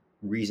big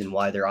reason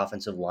why their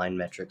offensive line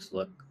metrics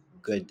look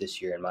good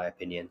this year, in my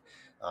opinion.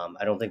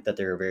 I don't think that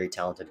they're a very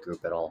talented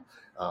group at all.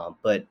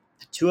 But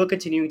Tua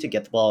continuing to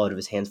get the ball out of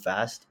his hands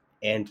fast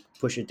and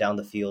push it down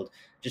the field,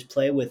 just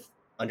play with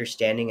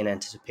understanding and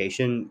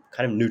anticipation,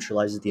 kind of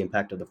neutralizes the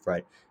impact of the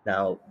front.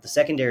 Now, the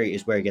secondary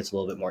is where it gets a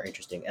little bit more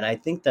interesting. And I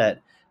think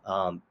that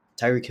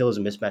Tyreek Hill is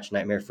a mismatch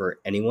nightmare for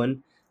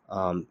anyone,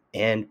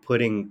 and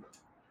putting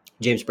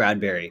James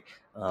Bradbury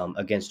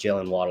against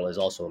Jalen Waddle is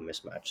also a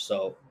mismatch.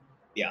 So,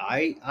 yeah,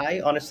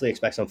 I honestly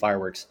expect some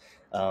fireworks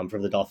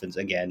from the Dolphins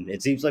again.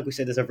 It seems like we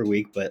say this every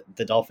week, but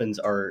the Dolphins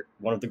are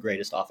one of the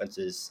greatest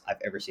offenses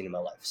I've ever seen in my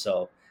life.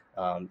 So,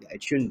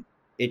 it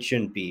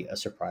shouldn't be a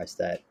surprise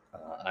that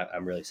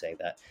I'm really saying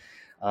that.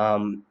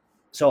 Um,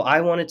 so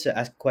I wanted to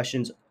ask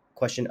question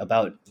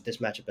about this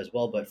matchup as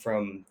well, but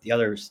from the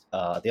other side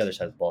of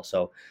the ball.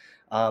 So,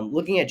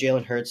 looking at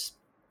Jalen Hurts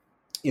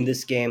in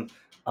this game.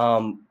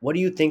 What do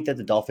you think that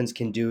the Dolphins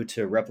can do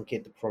to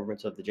replicate the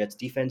performance of the Jets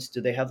defense?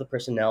 Do they have the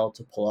personnel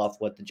to pull off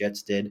what the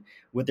Jets did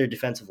with their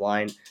defensive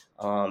line?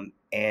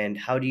 And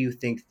how do you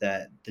think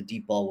that the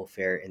deep ball will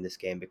fare in this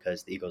game?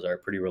 Because the Eagles are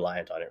pretty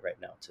reliant on it right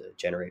now to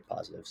generate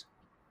positives.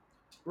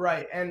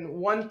 Right. And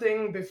one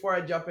thing before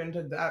I jump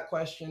into that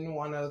question,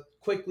 want to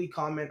quickly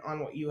comment on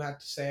what you had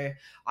to say.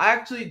 I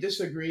actually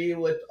disagree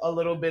with a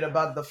little bit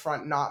about the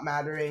front not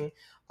mattering.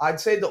 I'd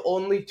say the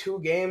only two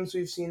games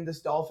we've seen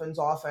this Dolphins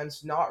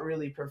offense not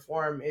really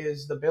perform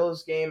is the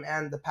Bills game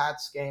and the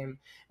Pats game.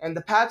 And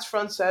the Pats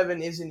front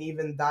seven isn't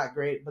even that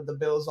great, but the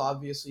Bills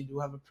obviously do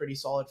have a pretty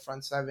solid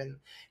front seven.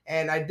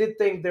 And I did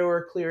think there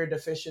were clear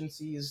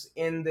deficiencies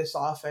in this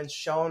offense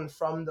shown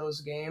from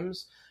those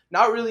games,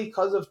 not really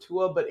because of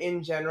Tua, but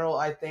in general,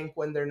 I think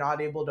when they're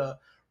not able to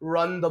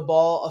run the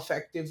ball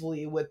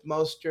effectively with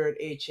Mostert,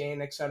 A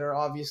Chain, etc.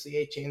 Obviously,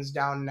 A Chain's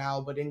down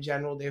now, but in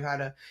general, they've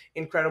had an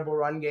incredible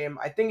run game.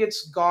 I think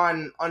it's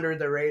gone under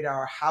the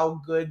radar how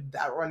good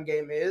that run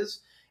game is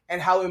and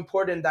how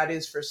important that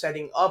is for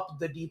setting up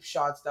the deep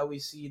shots that we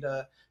see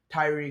to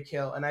Tyreek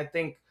Hill. And I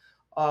think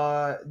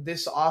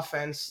this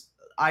offense,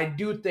 I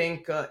do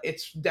think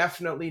it's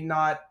definitely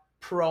not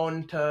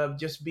prone to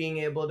just being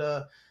able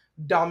to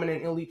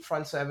dominant elite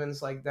front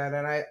sevens like that.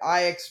 And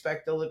I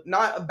expect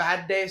not a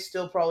bad day,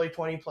 still probably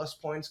 20 plus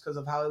points because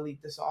of how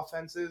elite this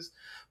offense is.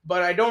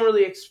 But I don't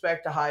really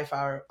expect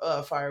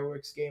a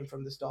fireworks game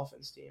from this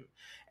Dolphins team.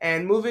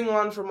 And moving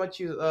on from what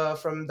you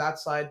from that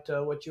side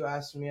to what you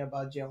asked me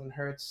about Jalen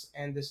Hurts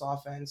and this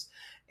offense.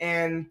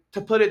 And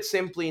to put it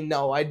simply,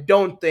 no, I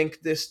don't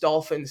think this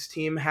Dolphins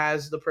team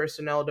has the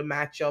personnel to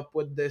match up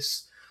with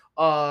this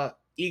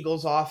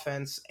Eagles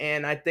offense.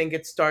 And I think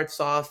it starts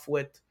off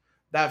with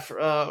that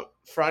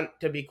front,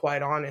 to be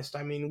quite honest.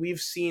 I mean, we've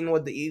seen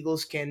what the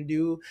Eagles can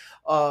do,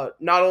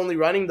 not only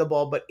running the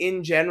ball, but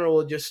in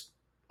general, just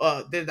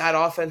that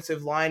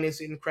offensive line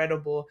is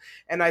incredible.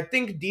 And I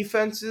think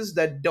defenses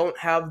that don't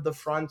have the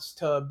fronts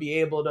to be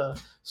able to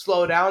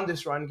slow down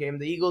this run game,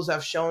 the Eagles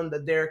have shown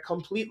that they're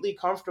completely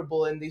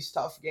comfortable in these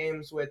tough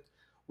games with.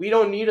 We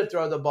don't need to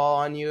throw the ball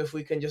on you if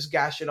we can just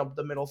gash it up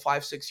the middle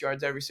 5-6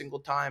 yards every single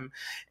time.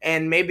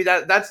 And maybe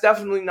that's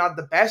definitely not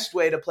the best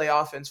way to play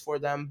offense for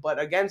them. But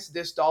against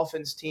this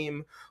Dolphins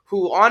team,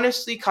 who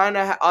honestly kind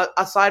of,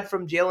 aside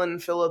from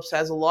Jalen Phillips,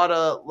 has a lot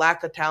of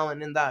lack of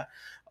talent in that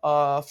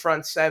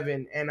front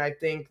seven, and I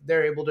think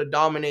they're able to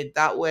dominate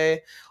that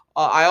way.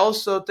 I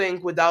also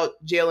think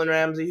without Jalen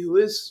Ramsey, who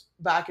is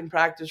back in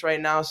practice right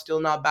now,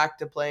 still not back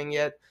to playing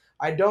yet,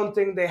 I don't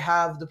think they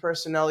have the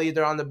personnel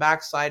either on the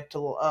backside to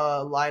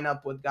line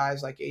up with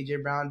guys like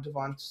AJ Brown,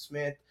 Devonta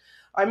Smith.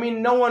 I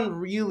mean, no one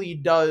really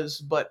does,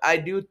 but I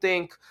do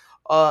think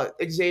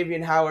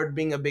Xavier Howard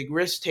being a big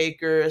risk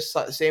taker,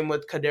 same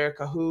with Kader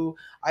Kahu.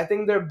 I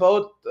think they're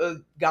both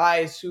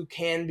guys who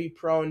can be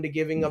prone to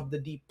giving up the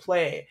deep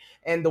play.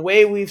 And the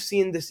way we've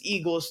seen this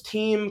Eagles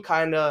team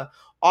kind of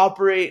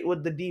operate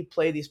with the deep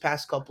play these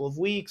past couple of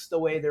weeks, the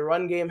way their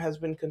run game has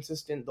been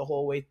consistent the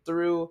whole way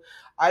through,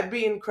 I'd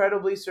be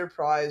incredibly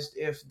surprised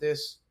if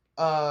this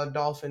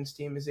Dolphins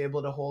team is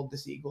able to hold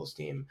this Eagles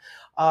team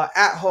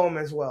at home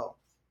as well.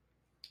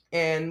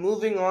 And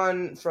moving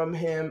on from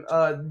him,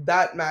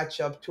 that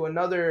matchup to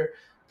another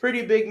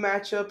pretty big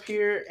matchup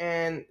here,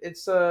 and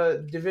it's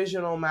a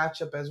divisional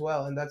matchup as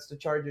well, and that's the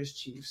Chargers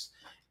Chiefs.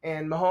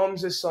 And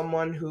Mahomes is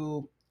someone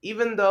who,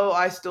 even though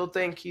I still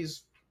think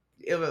he's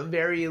a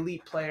very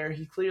elite player,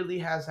 he clearly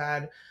has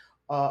had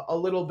a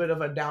little bit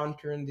of a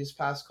downturn these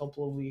past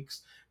couple of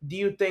weeks. Do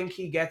you think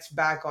he gets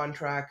back on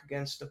track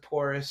against the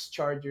porous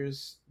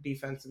Chargers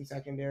defense and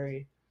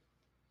secondary?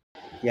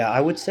 Yeah,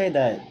 I would say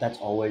that that's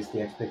always the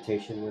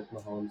expectation with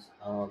Mahomes.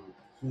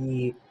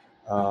 He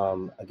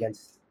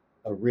against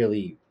a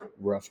really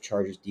rough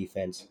Chargers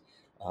defense.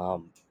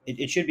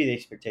 It should be the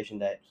expectation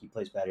that he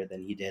plays better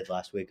than he did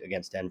last week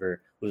against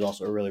Denver, who was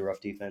also a really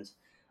rough defense.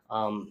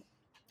 Um,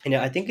 and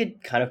I think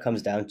it kind of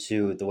comes down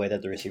to the way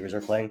that the receivers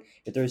are playing.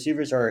 If the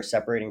receivers are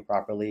separating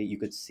properly, you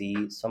could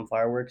see some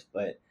fireworks.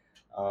 But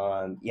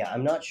yeah,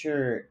 I'm not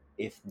sure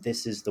if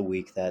this is the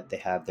week that they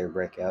have their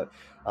breakout.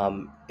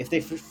 If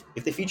they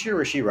feature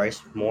Rasheed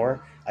Rice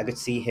more, I could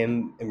see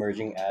him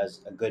emerging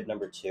as a good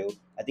number two.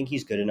 I think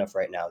he's good enough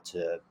right now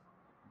to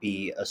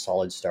be a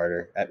solid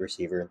starter at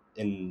receiver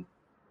in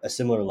a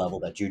similar level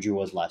that Juju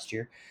was last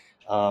year.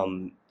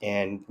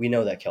 And we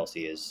know that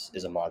Kelsey is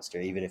a monster,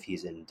 even if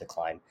he's in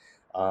decline.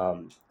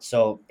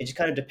 So it just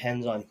kind of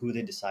depends on who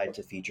they decide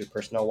to feature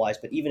personnel wise.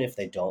 But even if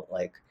they don't,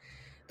 like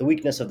the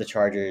weakness of the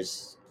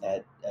Chargers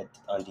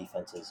on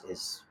defenses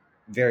is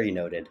very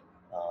noted.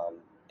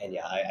 And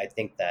yeah, I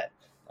think that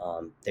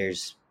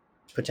there's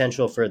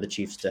potential for the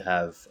Chiefs to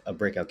have a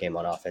breakout game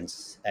on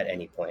offense at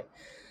any point.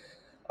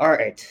 All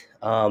right.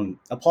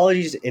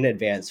 Apologies in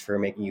advance for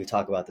making you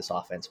talk about this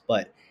offense,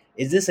 but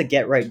is this a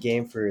get right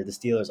game for the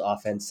Steelers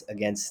offense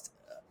against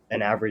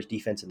an average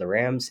defense in the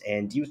Rams?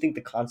 And do you think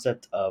the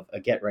concept of a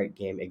get right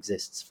game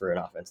exists for an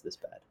offense this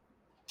bad?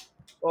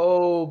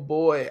 Oh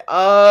boy.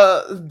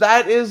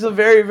 That is a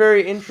very,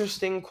 very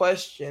interesting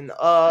question.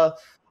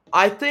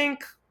 I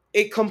think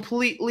it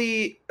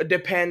completely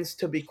depends,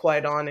 to be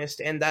quite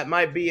honest, and that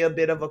might be a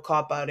bit of a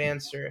cop out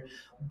answer.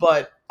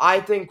 But I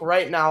think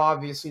right now,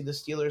 obviously, the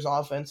Steelers'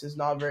 offense is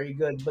not very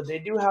good, but they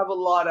do have a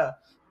lot of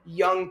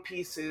young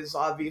pieces.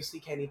 Obviously,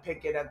 Kenny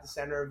Pickett at the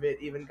center of it.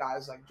 Even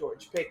guys like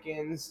George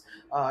Pickens,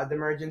 the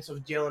emergence of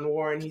Jalen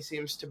Warren. He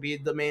seems to be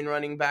the main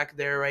running back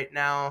there right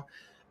now.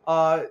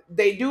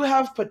 They do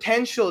have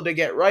potential to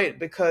get right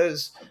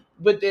because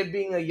with it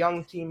being a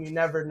young team, you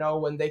never know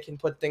when they can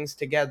put things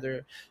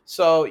together.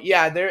 So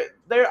yeah,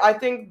 there I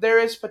think there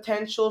is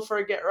potential for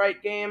a get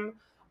right game.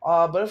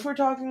 But if we're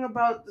talking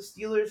about the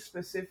Steelers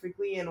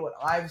specifically and what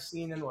I've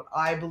seen and what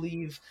I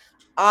believe,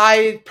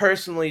 I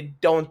personally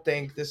don't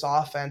think this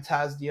offense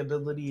has the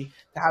ability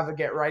to have a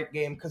get right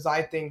game because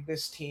I think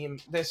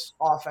this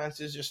offense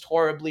is just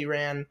horribly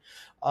ran.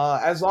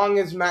 As long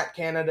as Matt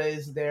Canada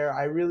is there,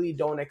 I really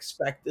don't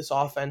expect this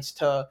offense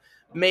to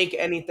make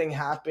anything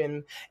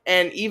happen.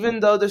 And even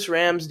though this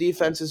Rams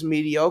defense is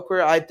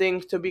mediocre, I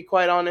think, to be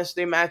quite honest,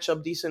 they match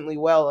up decently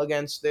well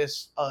against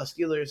this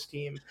Steelers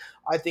team.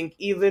 I think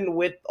even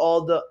with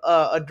all the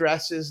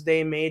addresses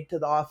they made to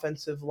the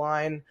offensive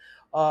line,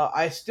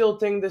 I still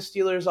think the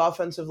Steelers'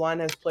 offensive line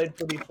has played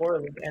pretty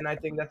poorly, and I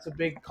think that's a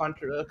big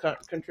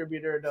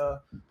contributor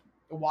to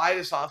why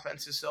this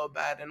offense is so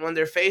bad. And when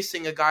they're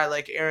facing a guy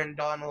like Aaron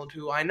Donald,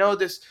 who I know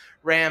this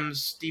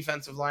Rams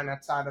defensive line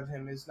outside of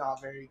him is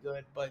not very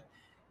good, but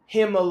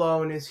him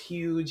alone is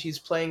huge. He's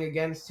playing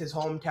against his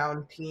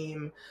hometown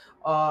team.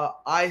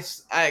 I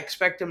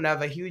expect him to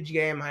have a huge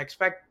game. I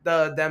expect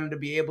them to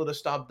be able to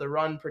stop the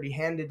run pretty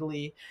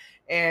handedly.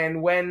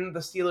 And when the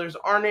Steelers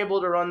aren't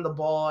able to run the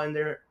ball and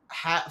they're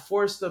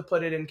forced to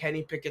put it in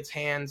Kenny Pickett's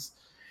hands,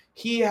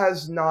 he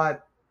has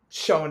not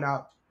shown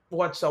up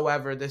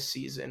whatsoever this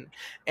season.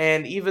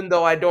 And even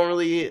though I don't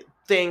really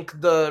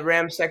think the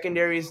Rams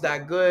secondary is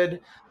that good,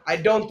 I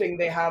don't think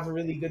they have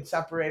really good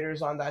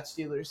separators on that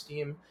Steelers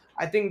team.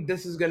 I think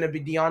this is going to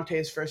be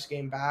Deontay's first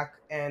game back,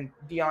 and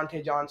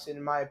Deontay Johnson,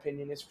 in my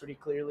opinion, is pretty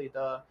clearly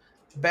the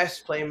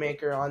best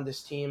playmaker on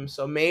this team.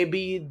 So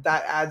maybe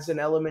that adds an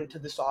element to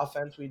this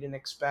offense we didn't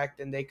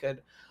expect, and they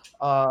could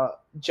uh,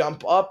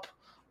 jump up.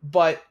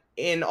 But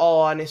in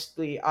all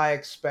honesty, I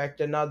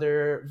expect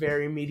another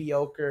very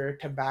mediocre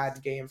to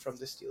bad game from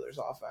the Steelers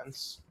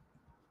offense.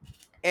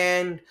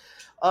 And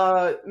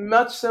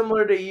much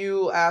similar to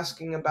you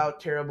asking about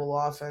terrible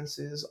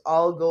offenses,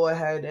 I'll go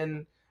ahead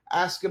and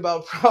ask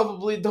about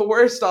probably the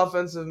worst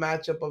offensive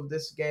matchup of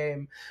this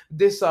game,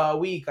 this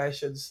week, I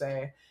should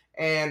say.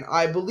 And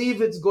I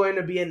believe it's going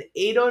to be an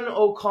Aidan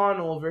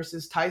O'Connell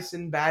versus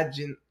Tyson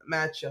Badgett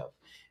matchup.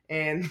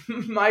 And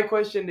my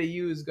question to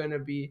you is going to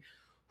be,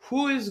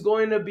 who is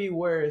going to be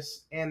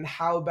worse, and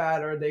how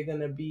bad are they going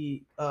to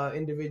be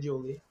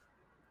individually?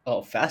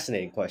 Oh,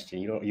 fascinating question.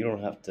 You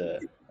don't have to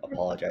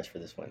apologize for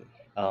this one.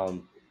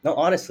 No,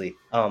 honestly,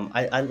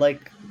 I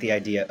like the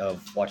idea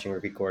of watching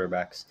rookie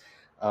quarterbacks.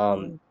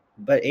 Um,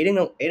 Mm, but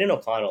Aiden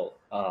O'Connell,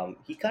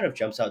 he kind of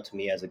jumps out to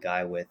me as a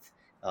guy with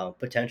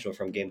potential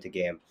from game to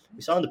game.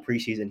 We saw in the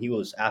preseason he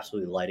was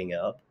absolutely lighting it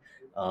up,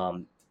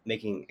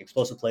 making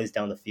explosive plays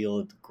down the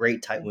field,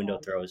 great tight window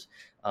throws.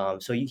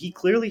 So he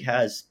clearly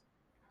has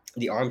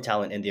the arm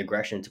talent and the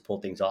aggression to pull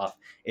things off.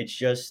 It's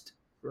just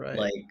right.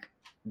 like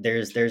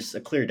there's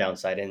a clear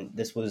downside, and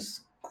this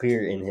was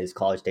clear in his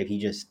college tape. He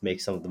just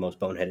makes some of the most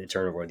boneheaded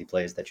turnover-worthy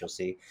plays that you'll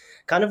see,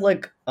 kind of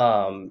like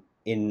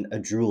in a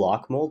Drew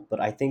Lock mold. But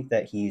I think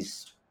that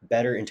he's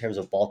better in terms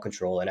of ball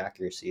control and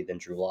accuracy than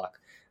Drew Lock.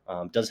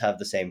 Does have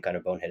the same kind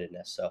of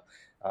boneheadedness. So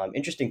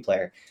interesting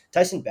player.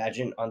 Tyson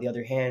Badgett, on the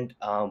other hand,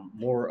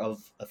 more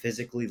of a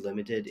physically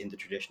limited in the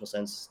traditional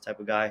sense type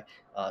of guy.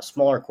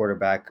 Smaller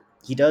quarterback.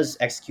 He does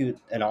execute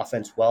an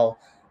offense well,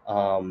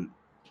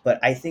 but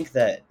I think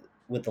that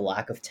with the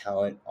lack of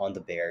talent on the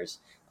Bears,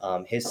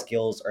 his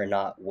skills are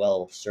not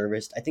well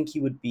serviced. I think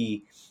he would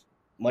be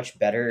much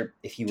better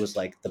if he was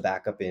like the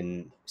backup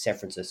in San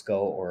Francisco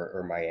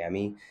or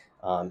Miami.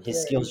 His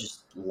Right. skills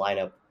just line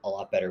up a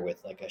lot better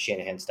with like a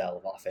Shanahan style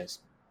of offense.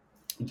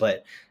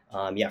 But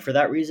yeah, for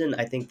that reason,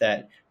 I think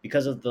that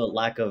because of the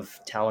lack of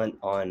talent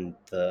on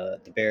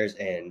the Bears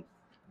and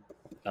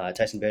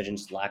Tyson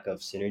Badgett's lack of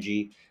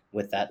synergy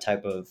with that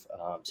type of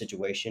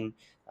situation,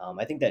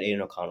 I think that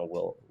Aiden O'Connell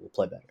will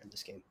play better in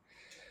this game.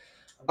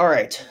 All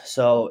right,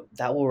 so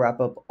that will wrap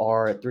up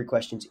our three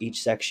questions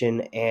each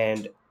section,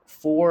 and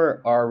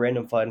for our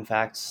random fun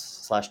facts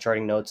slash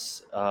charting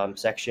notes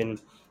section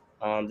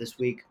this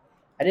week,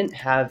 I didn't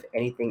have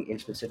anything in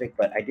specific,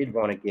 but I did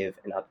want to give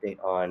an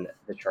update on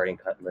the charting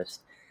cut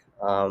list.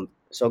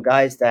 So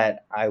guys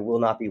that I will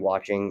not be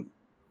watching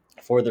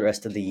for the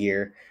rest of the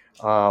year.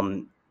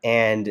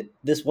 And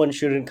this one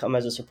shouldn't come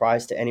as a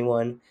surprise to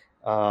anyone.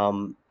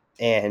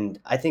 And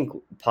I think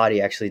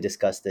Potty actually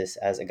discussed this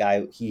as a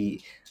guy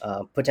he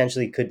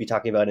potentially could be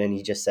talking about, and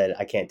he just said,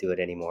 "I can't do it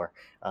anymore."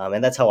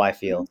 And that's how I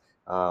feel.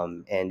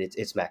 And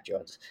it's Mac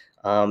Jones.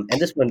 And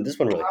this one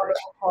really hurts.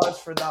 I'll pause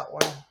for that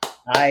one.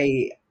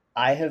 I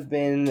I have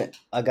been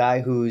a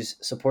guy who's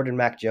supported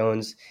Mac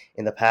Jones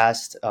in the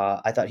past.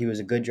 I thought he was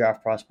a good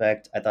draft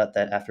prospect. I thought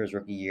that after his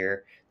rookie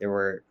year, there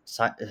were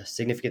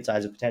significant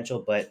signs of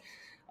potential, but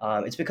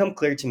it's become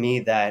clear to me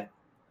that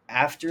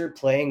after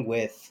playing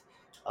with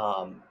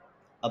um,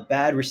 a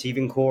bad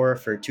receiving core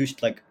for two,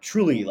 like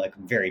truly like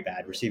very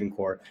bad receiving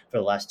core for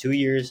the last 2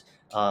 years,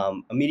 a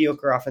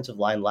mediocre offensive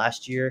line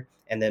last year,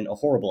 and then a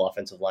horrible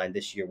offensive line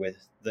this year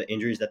with the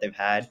injuries that they've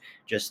had.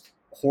 Just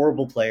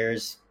horrible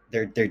players.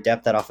 Their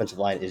depth at offensive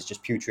line is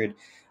just putrid.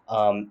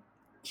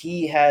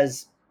 He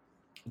has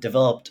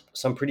developed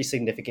some pretty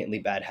significantly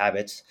bad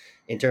habits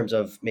in terms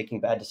of making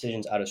bad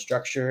decisions out of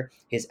structure.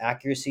 His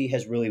accuracy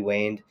has really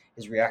waned.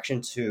 His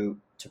reaction to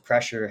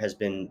pressure has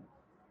been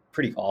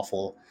pretty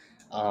awful.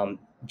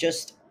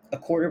 Just a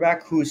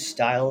quarterback whose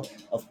style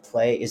of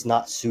play is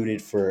not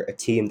suited for a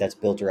team that's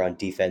built around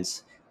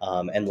defense,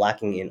 and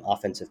lacking in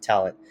offensive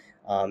talent.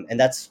 And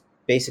that's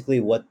basically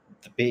what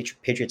the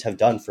Patriots have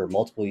done for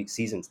multiple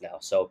seasons now.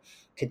 So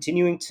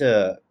continuing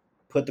to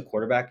put the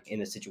quarterback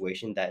in a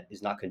situation that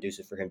is not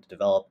conducive for him to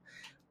develop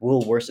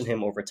will worsen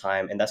him over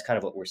time. And that's kind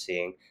of what we're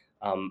seeing.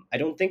 I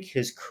don't think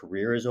his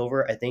career is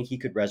over. I think he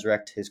could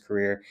resurrect his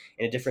career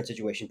in a different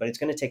situation, but it's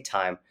going to take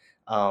time.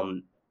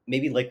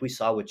 Maybe like we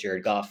saw with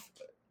Jared Goff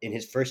in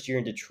his first year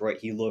in Detroit,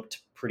 he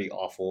looked pretty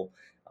awful.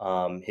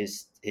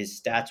 His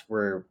stats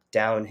were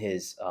down.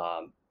 His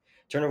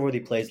turnover worthy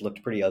plays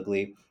looked pretty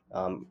ugly.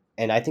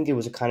 And I think it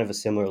was a kind of a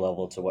similar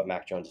level to what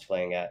Mac Jones is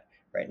playing at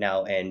right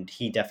now. And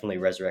he definitely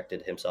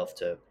resurrected himself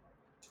to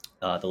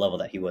the level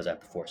that he was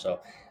at before. So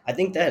I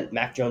think that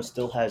Mac Jones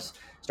still has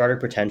starter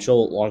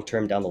potential long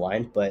term down the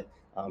line, but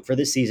for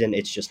this season,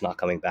 it's just not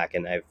coming back,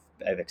 and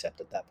I've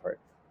accepted that part.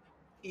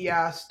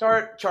 Yeah,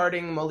 start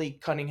charting Malik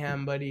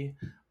Cunningham, buddy.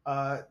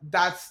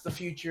 That's the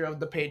future of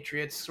the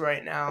Patriots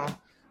right now.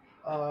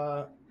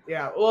 Uh,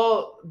 yeah,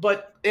 well,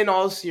 but in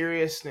all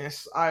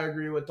seriousness, I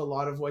agree with a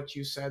lot of what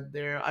you said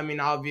there. I mean,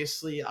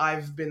 obviously,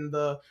 I've been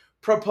the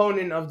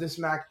proponent of this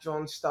Mac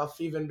Jones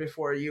stuff even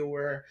before you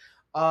were.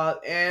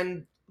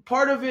 And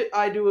part of it,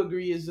 I do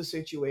agree, is the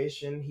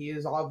situation. He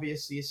is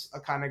obviously a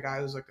kind of guy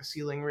who's like a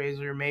ceiling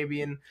raiser,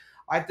 maybe, and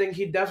I think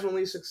he'd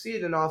definitely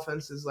succeed in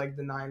offenses like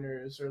the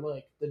Niners or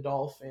like the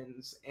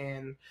Dolphins.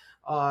 And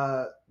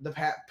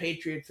the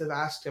Patriots have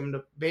asked him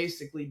to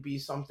basically be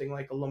something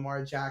like a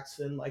Lamar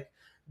Jackson, like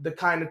the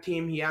kind of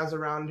team he has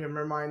around him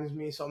reminds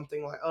me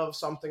something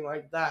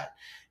like that,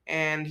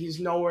 and he's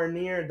nowhere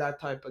near that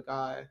type of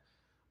guy.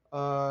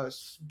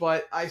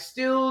 But I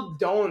still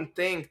don't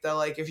think that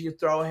like if you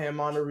throw him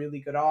on a really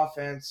good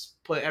offense,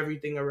 put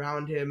everything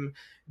around him,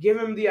 give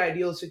him the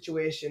ideal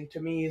situation.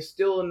 To me, he's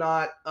still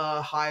not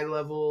a high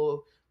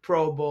level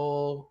Pro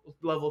Bowl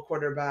level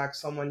quarterback,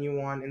 someone you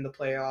want in the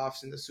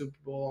playoffs in the Super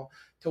Bowl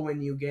to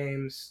win you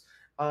games.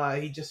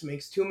 He just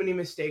makes too many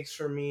mistakes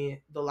for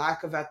me. The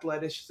lack of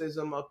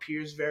athleticism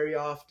appears very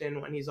often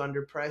when he's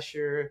under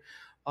pressure.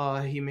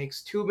 He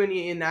makes too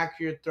many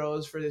inaccurate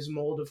throws for this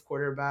mold of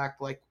quarterback.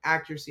 Like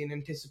accuracy and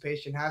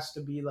anticipation has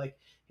to be like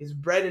his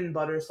bread and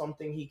butter,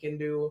 something he can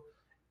do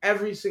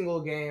every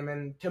single game.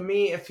 And to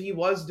me, if he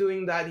was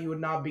doing that, he would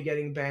not be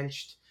getting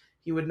benched.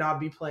 He would not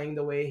be playing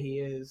the way he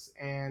is.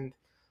 And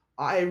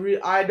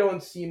I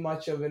don't see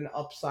much of an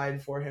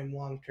upside for him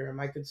long term.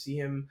 I could see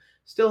him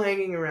still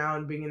hanging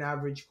around, being an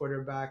average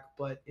quarterback,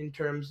 but in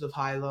terms of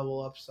high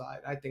level upside,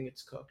 I think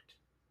it's cooked.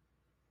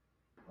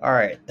 All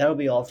right, that'll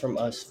be all from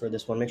us for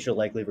this one. Make sure to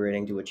like, leave a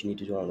rating, do what you need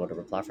to do on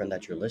whatever platform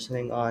that you're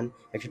listening on.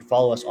 Make sure to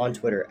follow us on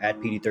Twitter at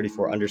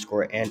PD34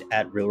 underscore and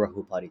at Real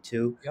Rahul Potty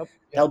 2. Yep.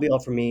 That'll Yep. be all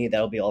from me.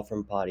 That'll be all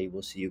from Potty.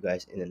 We'll see you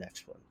guys in the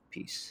next one.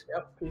 Peace.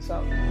 Yep. Peace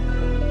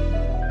out.